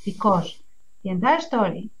because the entire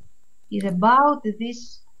story is about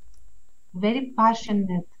this very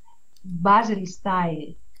passionate Basil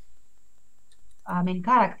style main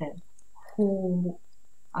character who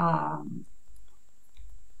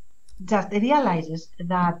just realizes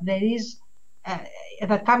that there is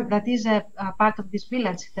that is a part of this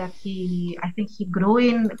village that I think he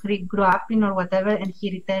grew up in or whatever, and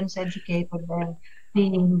he returns educated and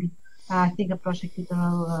being I think a prosecutor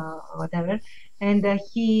or whatever, and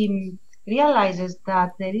he realizes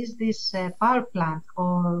that there is this power plant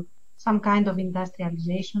or some kind of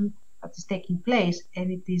industrialization that is taking place,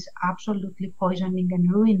 and it is absolutely poisoning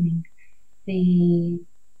and ruining the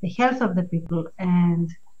health of the people, and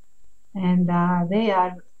they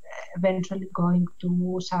are eventually going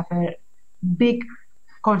to suffer big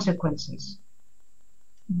consequences.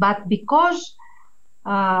 But because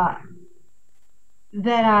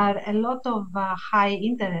there are a lot of high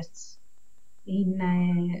interests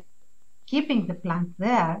in keeping the plant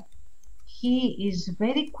there, he is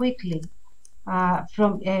very quickly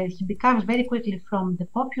he becomes very quickly from the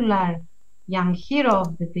popular young hero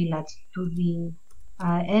of the village to the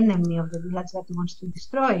enemy of the village that wants to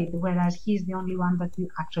destroy it, whereas he's the only one that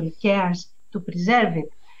actually cares to preserve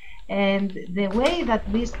it. And the way that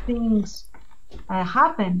these things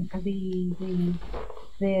happen,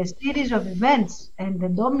 the series of events and the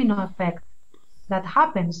domino effect that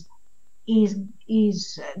happens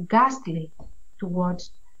is ghastly to watch.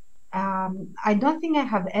 I don't think I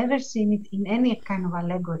have ever seen it in any kind of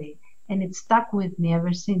allegory, and it stuck with me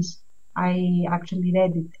ever since I actually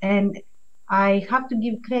read it. And I have to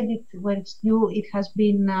give credit where it's due. It has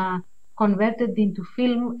been converted into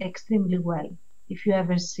film extremely well. If you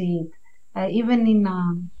ever see it, even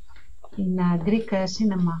in Greek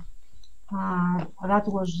cinema, that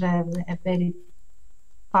was a very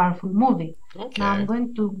powerful movie. Okay. Now I'm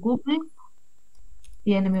going to Google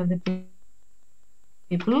The Enemy of the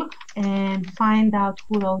people and find out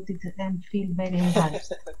who wrote it and feel very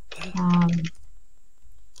embarrassed.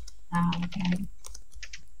 Okay.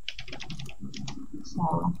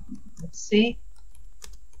 So let's see.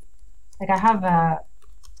 Like I have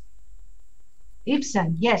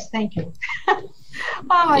Ibsen. Yes, thank you.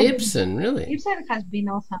 Oh my Ibsen, really? Ibsen has been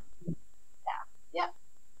awesome. Yeah.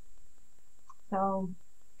 So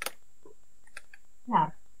yeah.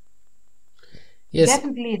 Yes.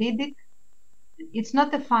 Definitely read it. It's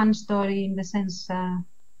not a fun story in the sense that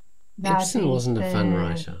Ibsen wasn't a fun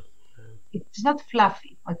writer. It's not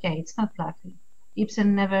fluffy. Okay, it's not fluffy.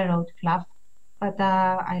 Ibsen never wrote fluff, but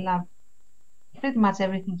I love pretty much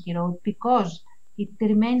everything he wrote because it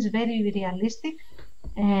remains very realistic,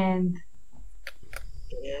 and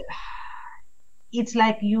it's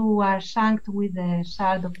like you are shanked with a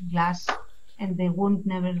shard of glass and the wound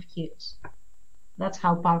never heals. That's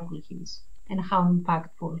how powerful he is and how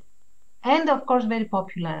impactful. And of course very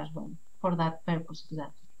popular as well for that purpose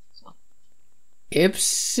exactly. So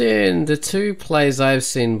Ibsen, the two plays I've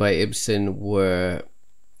seen by Ibsen were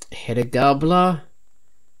Hedda Gabler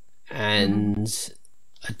and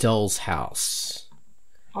A Doll's House.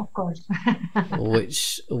 Of course.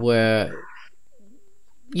 Which were,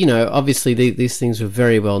 you know, obviously these things were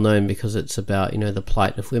very well known because it's about, you know, the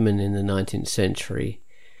plight of women in the 19th century.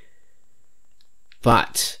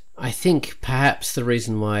 But I think perhaps the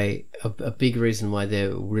reason why, a big reason why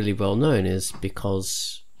they're really well known is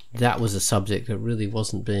because that was a subject that really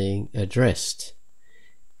wasn't being addressed.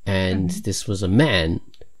 And this was a man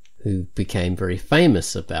who became very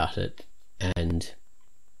famous about it. And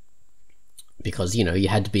because, you know, you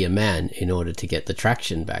had to be a man in order to get the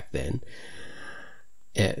traction back then,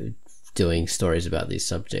 doing stories about these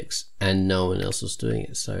subjects, and no one else was doing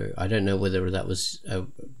it. So I don't know whether that was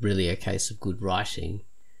really a case of good writing.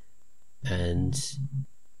 And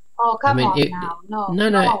oh, come I mean, on no,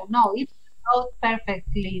 no, it wrote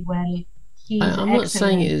perfectly well. I'm not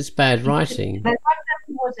saying it is bad writing.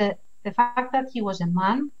 The fact that he was a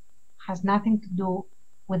man has nothing to do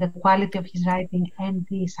with the quality of his writing and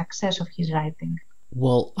the success of his writing.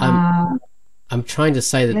 Well, I'm trying to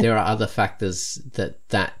say that there are other factors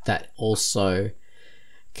that also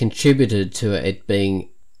contributed to it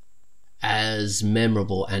being as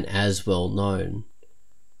memorable and as well known.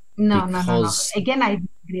 No. Again, I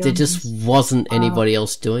agree. There just wasn't anybody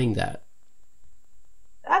else doing that.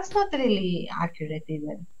 That's not really accurate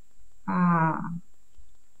either.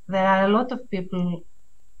 There are a lot of people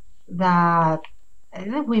that,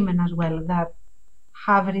 women as well, that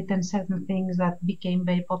have written certain things that became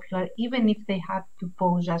very popular, even if they had to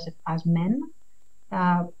pose as men.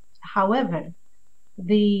 However,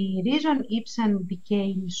 the reason Ibsen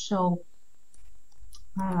became so,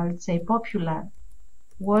 let's say, popular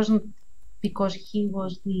wasn't because he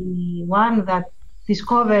was the one that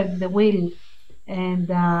discovered the wheel and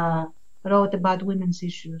wrote about women's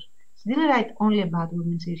issues. He didn't write only about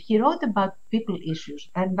women's issues. He wrote about people issues,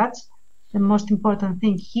 and that's the most important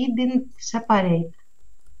thing. He didn't separate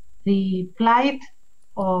the plight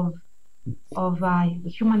of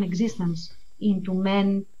human existence into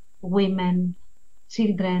men, women,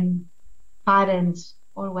 children, parents,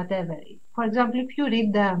 or whatever. For example, if you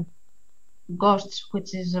read Ghosts,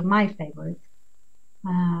 which is my favorite,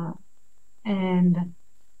 and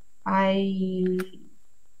I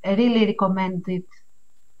really recommend it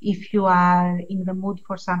if you are in the mood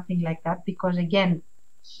for something like that, because again,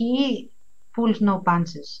 he pulls no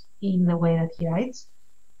punches in the way that he writes.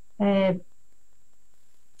 I've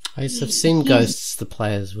seen Ghosts, the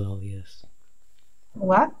play as well, yes.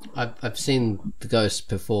 What? I've seen the Ghost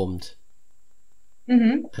performed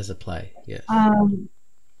as a play, yes.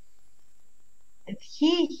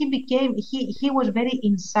 He was very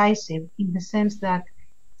incisive in the sense that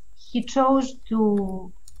he chose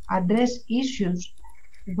to address issues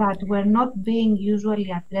that were not being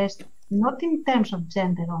usually addressed, not in terms of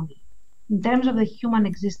gender only, in terms of the human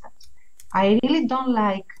existence. I really don't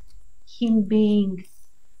like him being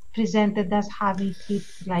presented as having hit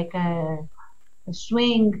like a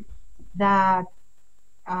swing that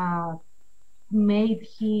made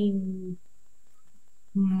him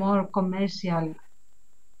more commercial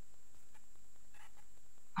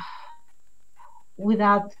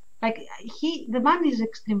without, like, the man is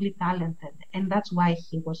extremely talented, and that's why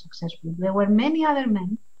he was successful. There were many other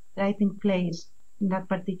men writing plays in that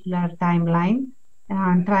particular timeline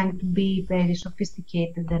and trying to be very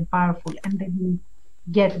sophisticated and powerful, and they didn't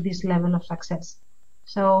get this level of success.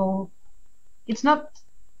 So it's not,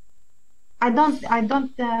 I don't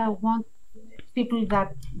want people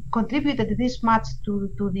that contributed this much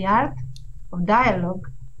to the art of dialogue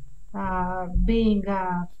being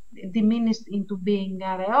diminished into being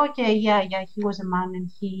okay, yeah, he was a man,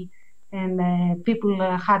 and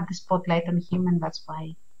people had the spotlight on him, and that's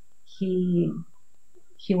why he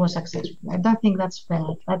was successful. I don't think that's fair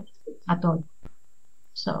at all.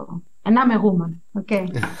 So, and I'm a woman, okay?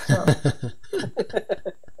 So.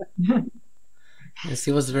 Yes,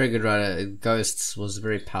 he was a very good writer. Ghosts was a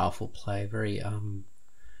very powerful play, very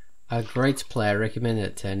a great play. I recommend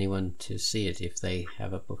it to anyone to see it if they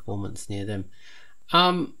have a performance near them.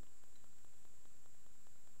 Oh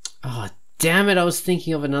damn it! I was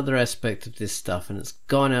thinking of another aspect of this stuff, and it's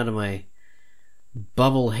gone out of my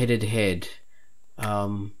bubble-headed head.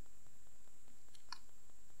 Oh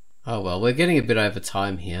well, we're getting a bit over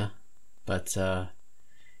time here, but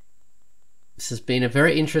this has been a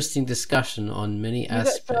very interesting discussion on many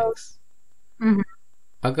aspects.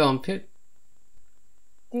 I'll go on, Pit.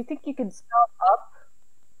 Do you think you can sum up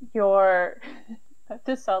your...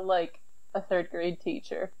 to sound like a third grade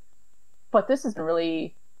teacher, but this is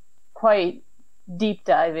really quite deep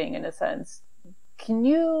diving in a sense. Can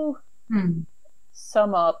you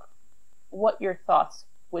sum up what your thoughts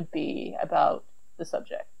would be about the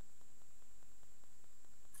subject?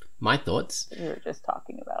 My thoughts? That we were just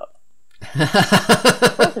talking about.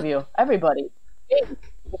 Both of you, everybody,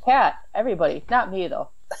 the cat, everybody. Not me though.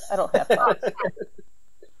 I don't have thoughts.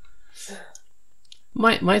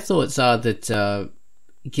 My thoughts are that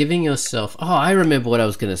giving yourself... Oh, I remember what I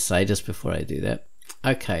was going to say just before I do that.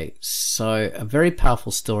 Okay, so a very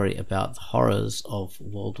powerful story about the horrors of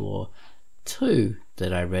World War II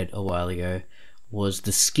that I read a while ago was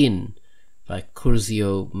The Skin by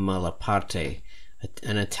Curzio Malaparte,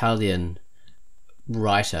 an Italian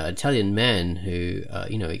writer, Italian man who,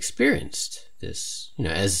 experienced this,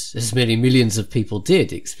 as many millions of people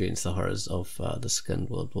did experience the horrors of the Second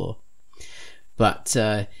World War. But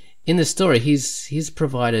in the story, he's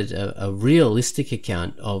provided a realistic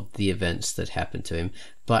account of the events that happened to him,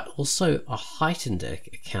 but also a heightened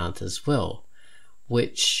account as well,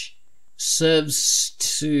 which serves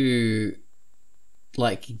to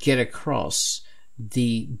get across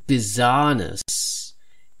the bizarreness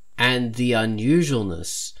and the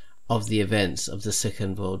unusualness of the events of the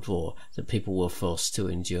Second World War that people were forced to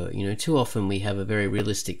endure. Too often we have a very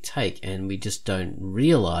realistic take and we just don't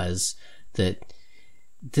realize that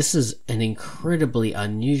this is an incredibly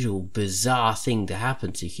unusual, bizarre thing to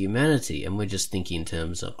happen to humanity, and we're just thinking in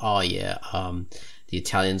terms of, the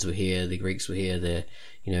Italians were here, the Greeks were here,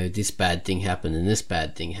 this bad thing happened and this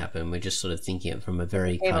bad thing happened. We're just sort of thinking it from a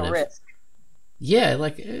very kind of risk. Yeah,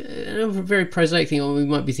 a very prosaic thing, or we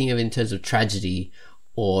might be thinking of it in terms of tragedy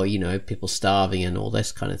or, people starving and all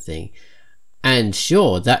this kind of thing. And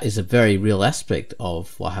sure, that is a very real aspect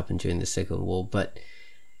of what happened during the Second War, but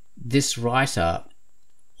this writer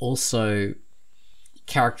also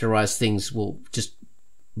characterized things, just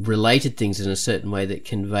related things in a certain way that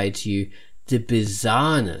conveyed to you the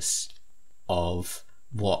bizarreness of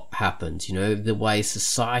what happened, the way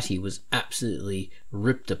society was absolutely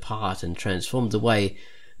ripped apart and transformed, the way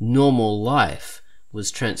normal life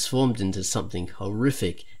was transformed into something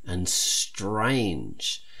horrific and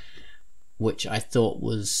strange, which I thought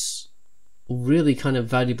was really kind of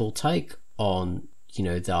valuable take on,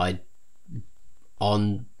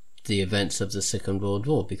 on the events of the Second World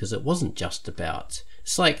War, because it wasn't just about...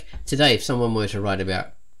 It's like today, if someone were to write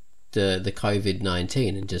about the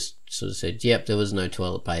COVID-19 and just sort of said, yep, there was no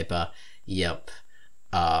toilet paper, yep,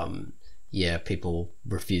 people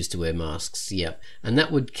refused to wear masks, yep, and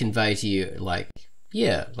that would convey to you a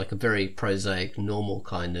very prosaic, normal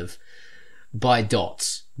kind of by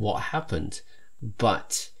dots what happened.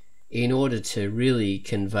 But in order to really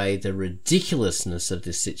convey the ridiculousness of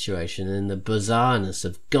this situation and the bizarreness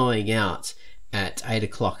of going out at 8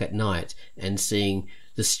 o'clock at night and seeing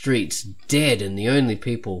the streets dead and the only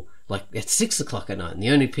people, at 6 o'clock at night, and the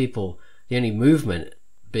only movement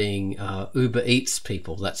being Uber Eats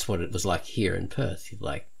people, that's what it was like here in Perth,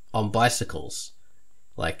 on bicycles.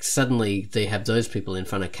 Suddenly they have those people in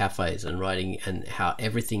front of cafes and writing, and how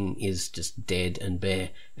everything is just dead and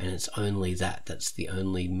bare, and it's only that's the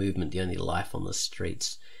only movement, the only life on the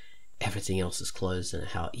streets. Everything else is closed, and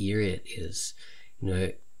how eerie it is, and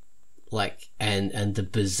the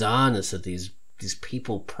bizarreness of these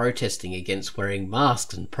people protesting against wearing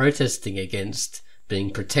masks and protesting against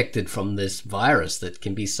being protected from this virus that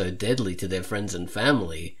can be so deadly to their friends and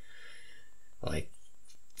family.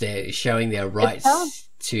 They're showing their rights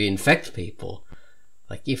to infect people.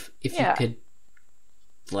 If you could,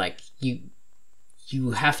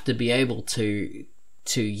 you have to be able to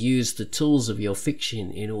use the tools of your fiction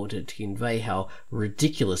in order to convey how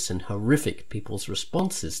ridiculous and horrific people's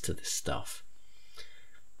responses to this stuff.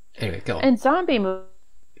 Anyway, go on. And zombie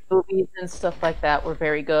movies and stuff like that were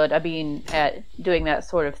very good. I mean, at doing that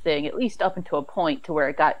sort of thing, at least up until a point to where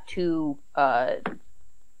it got too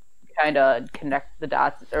kind of connect the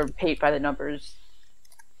dots or paint by the numbers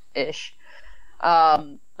ish.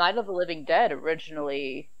 Night of the Living Dead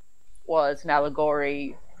originally was an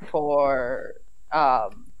allegory for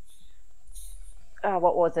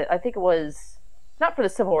what was it? I think it was not for the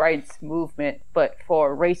civil rights movement, but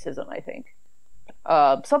for racism. I think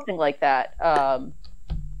something like that.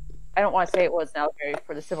 I don't want to say it was an allegory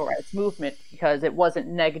for the civil rights movement because it wasn't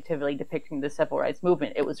negatively depicting the civil rights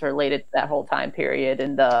movement. It was related to that whole time period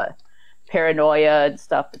and the paranoia and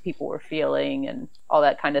stuff that people were feeling and all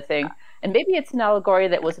that kind of thing. And maybe it's an allegory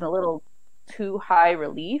that was in a little too high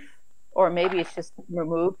relief, or maybe it's just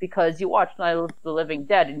removed because you watch Night of the Living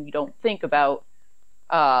Dead and you don't think about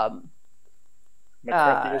McCarthyism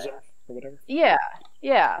or whatever. Yeah,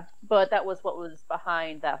 but that was what was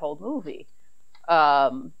behind that whole movie.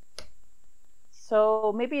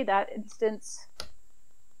 So maybe that instance,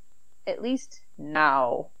 at least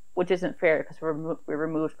now, which isn't fair because we're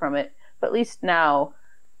removed from it, but at least now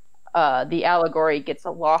the allegory gets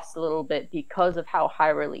lost a little bit because of how high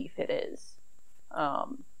relief it is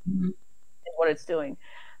and what it's doing.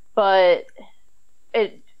 But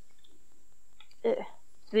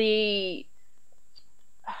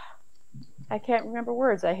I can't remember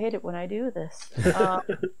words. I hate it when I do this.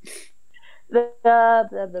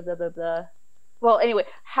 Well, anyway,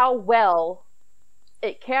 how well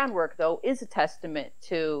it can work, though, is a testament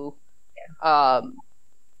to, as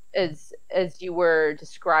you were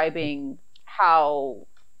describing how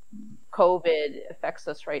COVID affects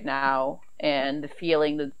us right now, and the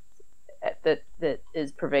feeling that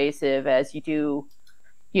is pervasive as you do,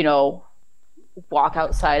 walk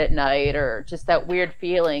outside at night, or just that weird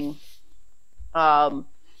feeling.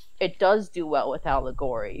 It does do well with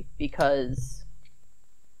allegory because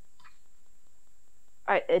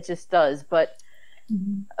it just does. But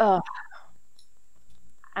I'm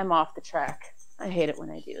off the track. I hate it when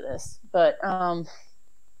I do this, but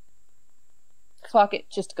fuck it,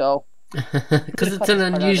 just go. Because it's an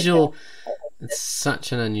unusual. It's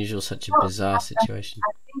such an unusual, such a bizarre situation.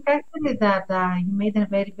 I think actually that you made a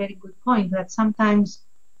very, very good point that sometimes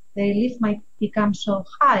the relief might become so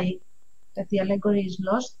high that the allegory is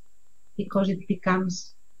lost because it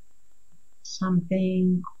becomes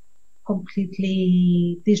something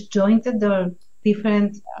completely disjointed or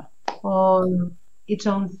different or its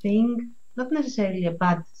own thing. Not necessarily a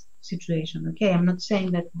bad situation, okay? I'm not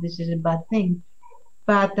saying that this is a bad thing.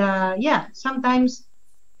 But sometimes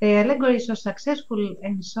the allegory is so successful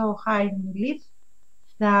and so high in relief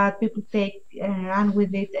that people run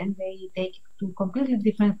with it and they take it to completely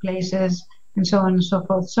different places and so on and so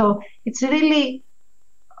forth. So it's really,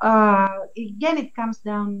 again, it comes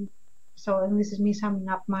down, and this is me summing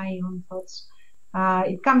up my own thoughts,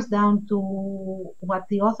 it comes down to what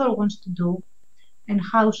the author wants to do and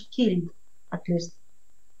how skilled, at least,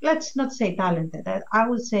 let's not say talented, I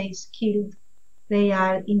would say skilled they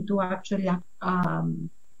are into actually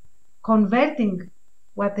converting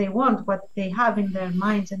what they want, what they have in their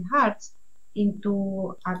minds and hearts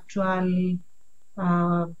into actual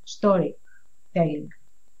storytelling,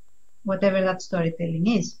 whatever that storytelling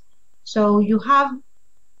is. So you have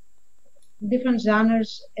different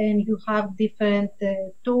genres and you have different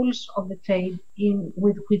tools of the trade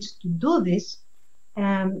with which to do this.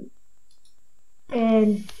 And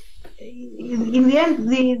in the end,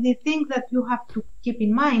 the thing that you have to keep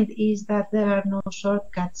in mind is that there are no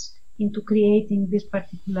shortcuts into creating this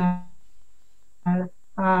particular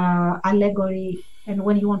allegory. And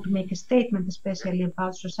when you want to make a statement, especially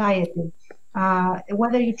about society,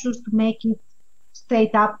 whether you choose to make it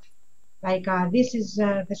straight up, like this is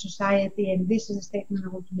the society and this is a statement I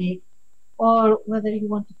want to make, or whether you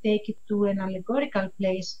want to take it to an allegorical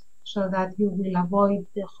place so that you will avoid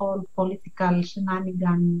the whole political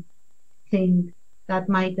shenanigan thing that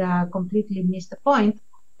might completely miss the point.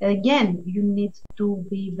 Again, you need to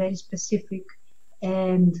be very specific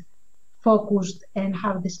and focused and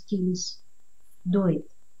have the skills do it.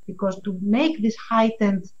 Because to make this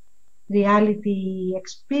heightened reality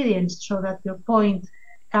experience so that your point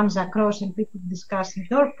comes across and people discuss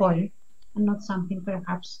your point and not something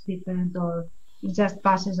perhaps different or it just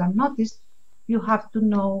passes unnoticed, you have to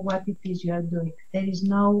know what it is you are doing. There is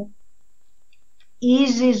no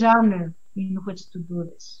easy genre in which to do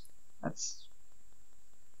this. That's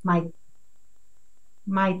my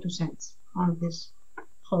 2 cents on this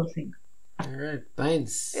whole thing. All right,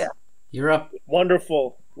 Baines. Yeah. You're up.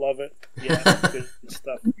 Wonderful. Love it. Yeah, good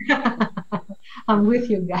stuff. I'm with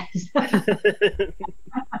you guys.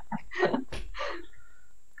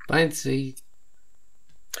 Baines,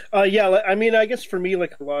 Yeah, I mean, I guess for me,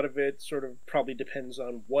 like a lot of it sort of probably depends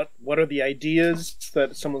on what are the ideas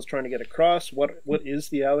that someone's trying to get across. What is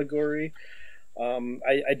the allegory?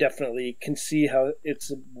 I definitely can see how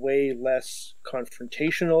it's way less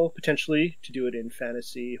confrontational potentially to do it in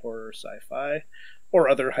fantasy, horror, sci-fi, or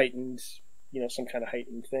other heightened, some kind of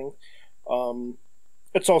heightened thing.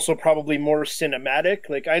 It's also probably more cinematic.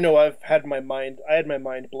 Like I know I had my mind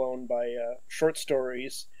blown by short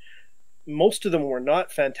stories. Most of them were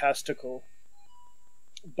not fantastical,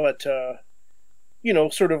 but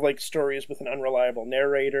sort of like stories with an unreliable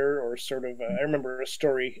narrator, or sort of. I remember a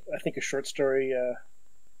story. I think a short story. I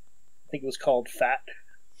think it was called "Fat,"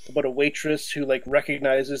 about a waitress who like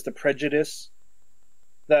recognizes the prejudice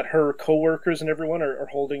that her coworkers and everyone are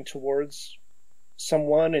holding towards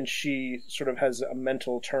someone, and she sort of has a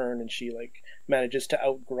mental turn, and she like manages to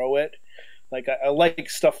outgrow it. Like I like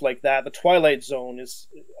stuff like that. The Twilight Zone is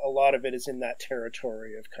a lot of it is in that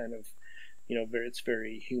territory of kind of, it's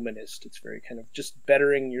very humanist. It's very kind of just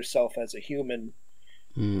bettering yourself as a human.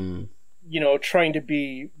 Trying to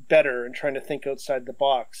be better and trying to think outside the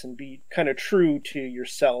box and be kind of true to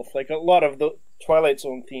yourself. Like a lot of the Twilight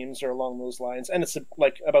Zone themes are along those lines, and it's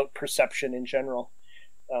like about perception in general.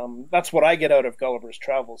 That's what I get out of Gulliver's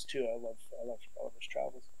Travels too. I love Gulliver's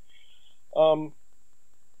Travels.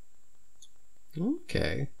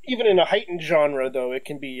 Okay. Even in a heightened genre, though, it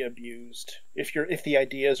can be abused if the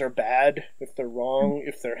ideas are bad, if they're wrong,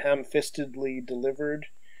 if they're ham-fistedly delivered.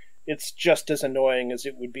 It's just as annoying as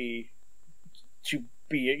it would be to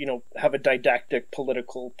be, have a didactic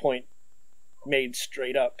political point made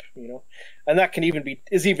straight up, and that can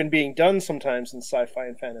even being done sometimes in sci-fi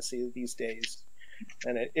and fantasy these days.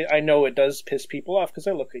 And I know it does piss people off because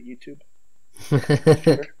I look at YouTube.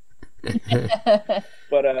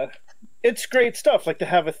 But it's great stuff, like to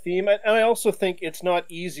have a theme. And I also think it's not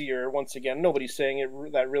easier, once again, nobody's saying it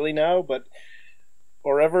that really now, but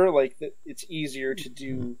or ever, like it's easier to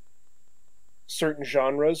do certain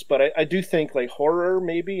genres. But I do think like horror,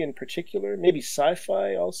 maybe in particular, maybe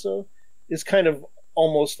sci-fi also, is kind of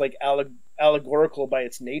almost like allegorical by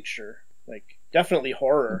its nature. Like definitely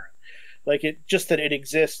horror. Like it just that it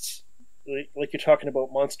exists, like you're talking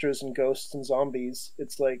about monsters and ghosts and zombies.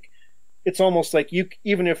 It's like it's almost like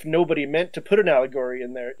even if nobody meant to put an allegory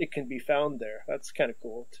in there, it can be found there. That's kind of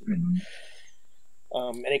cool to me.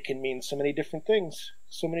 And it can mean so many different things,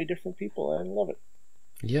 so many different people. I love it.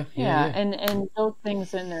 Yeah. And those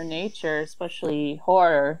things in their nature, especially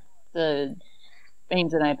horror. The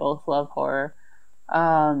Baines and I both love horror.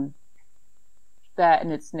 That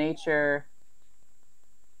in its nature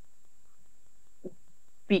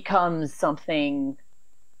becomes something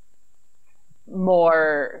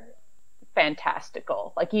more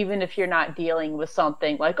fantastical. Like even if you're not dealing with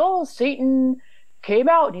something like, oh, Satan came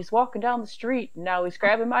out and he's walking down the street and now he's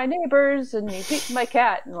grabbing my neighbors and he's eating my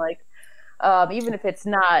cat, and like even if it's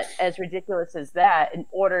not as ridiculous as that, in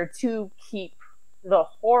order to keep the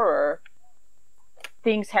horror,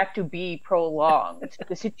 things have to be prolonged.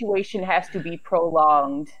 The situation has to be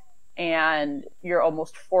prolonged, and you're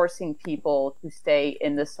almost forcing people to stay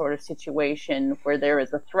in this sort of situation where there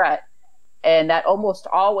is a threat. And that almost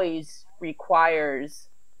always requires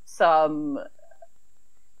some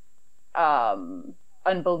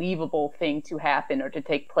unbelievable thing to happen or to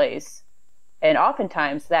take place. And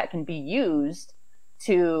oftentimes that can be used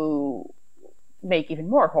to make even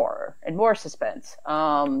more horror and more suspense.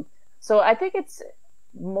 So I think it's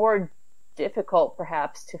more difficult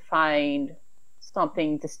perhaps to find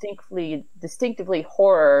something distinctively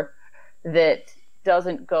horror that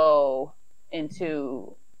doesn't go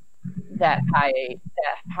into that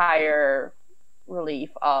higher relief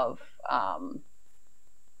of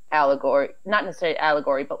allegory, not necessarily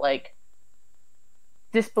allegory, but like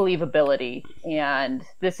disbelievability. And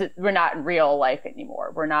we're not in real life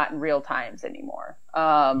anymore. We're not in real times anymore.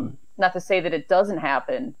 Not to say that it doesn't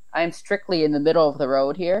happen. I'm strictly in the middle of the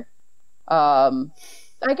road here.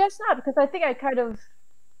 I guess not, because I think I kind of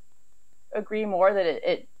agree more that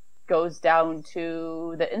it goes down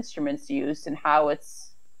to the instruments used and how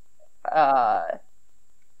it's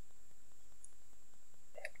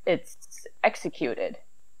executed.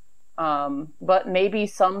 But maybe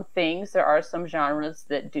some things, there are some genres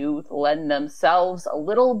that do lend themselves a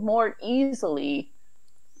little more easily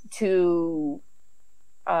to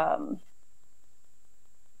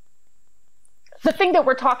the thing that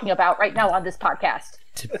we're talking about right now on this podcast.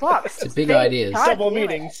 To big ideas. Double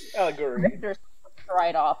meetings. Allegory.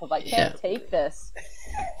 Right off of I can't take this.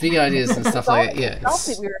 Big ideas and stuff like that. Yeah.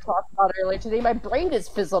 We were talking about earlier today. My brain is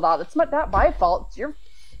fizzled out. It's not my fault. It's your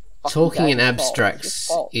talking in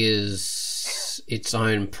abstracts is becomes its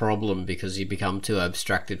own problem because you become too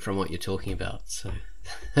abstracted from what you're talking about. So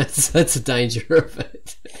that's a danger of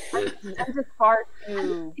it. I'm just far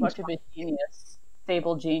too much of a genius,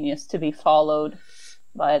 stable genius, to be followed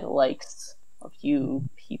by the likes of you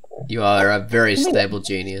people. You are a very stable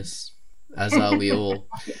genius, as are we all.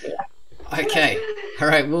 Okay, all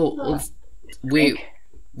right.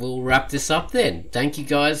 We'll wrap this up then. Thank you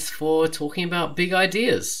guys for talking about big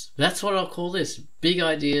ideas. That's what I'll call this: big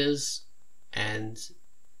ideas and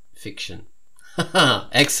fiction.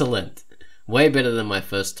 Excellent. Way better than my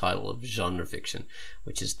first title of genre fiction,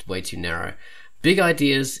 which is way too narrow. Big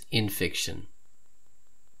ideas in fiction.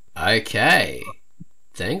 Okay.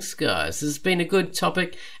 Thanks, guys. This has been a good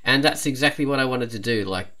topic, and that's exactly what I wanted to do.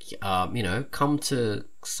 Like, come to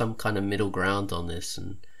some kind of middle ground on this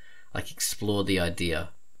and, like, explore the idea.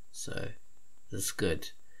 So, that's good.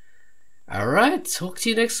 All right. Talk to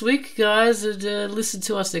you next week, guys, and listen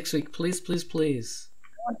to us next week. Please, please, please.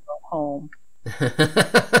 I want to go home.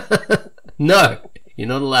 No, you're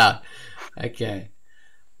not allowed. Okay.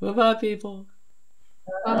 Bye-bye, people.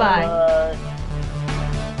 Bye-bye. Bye.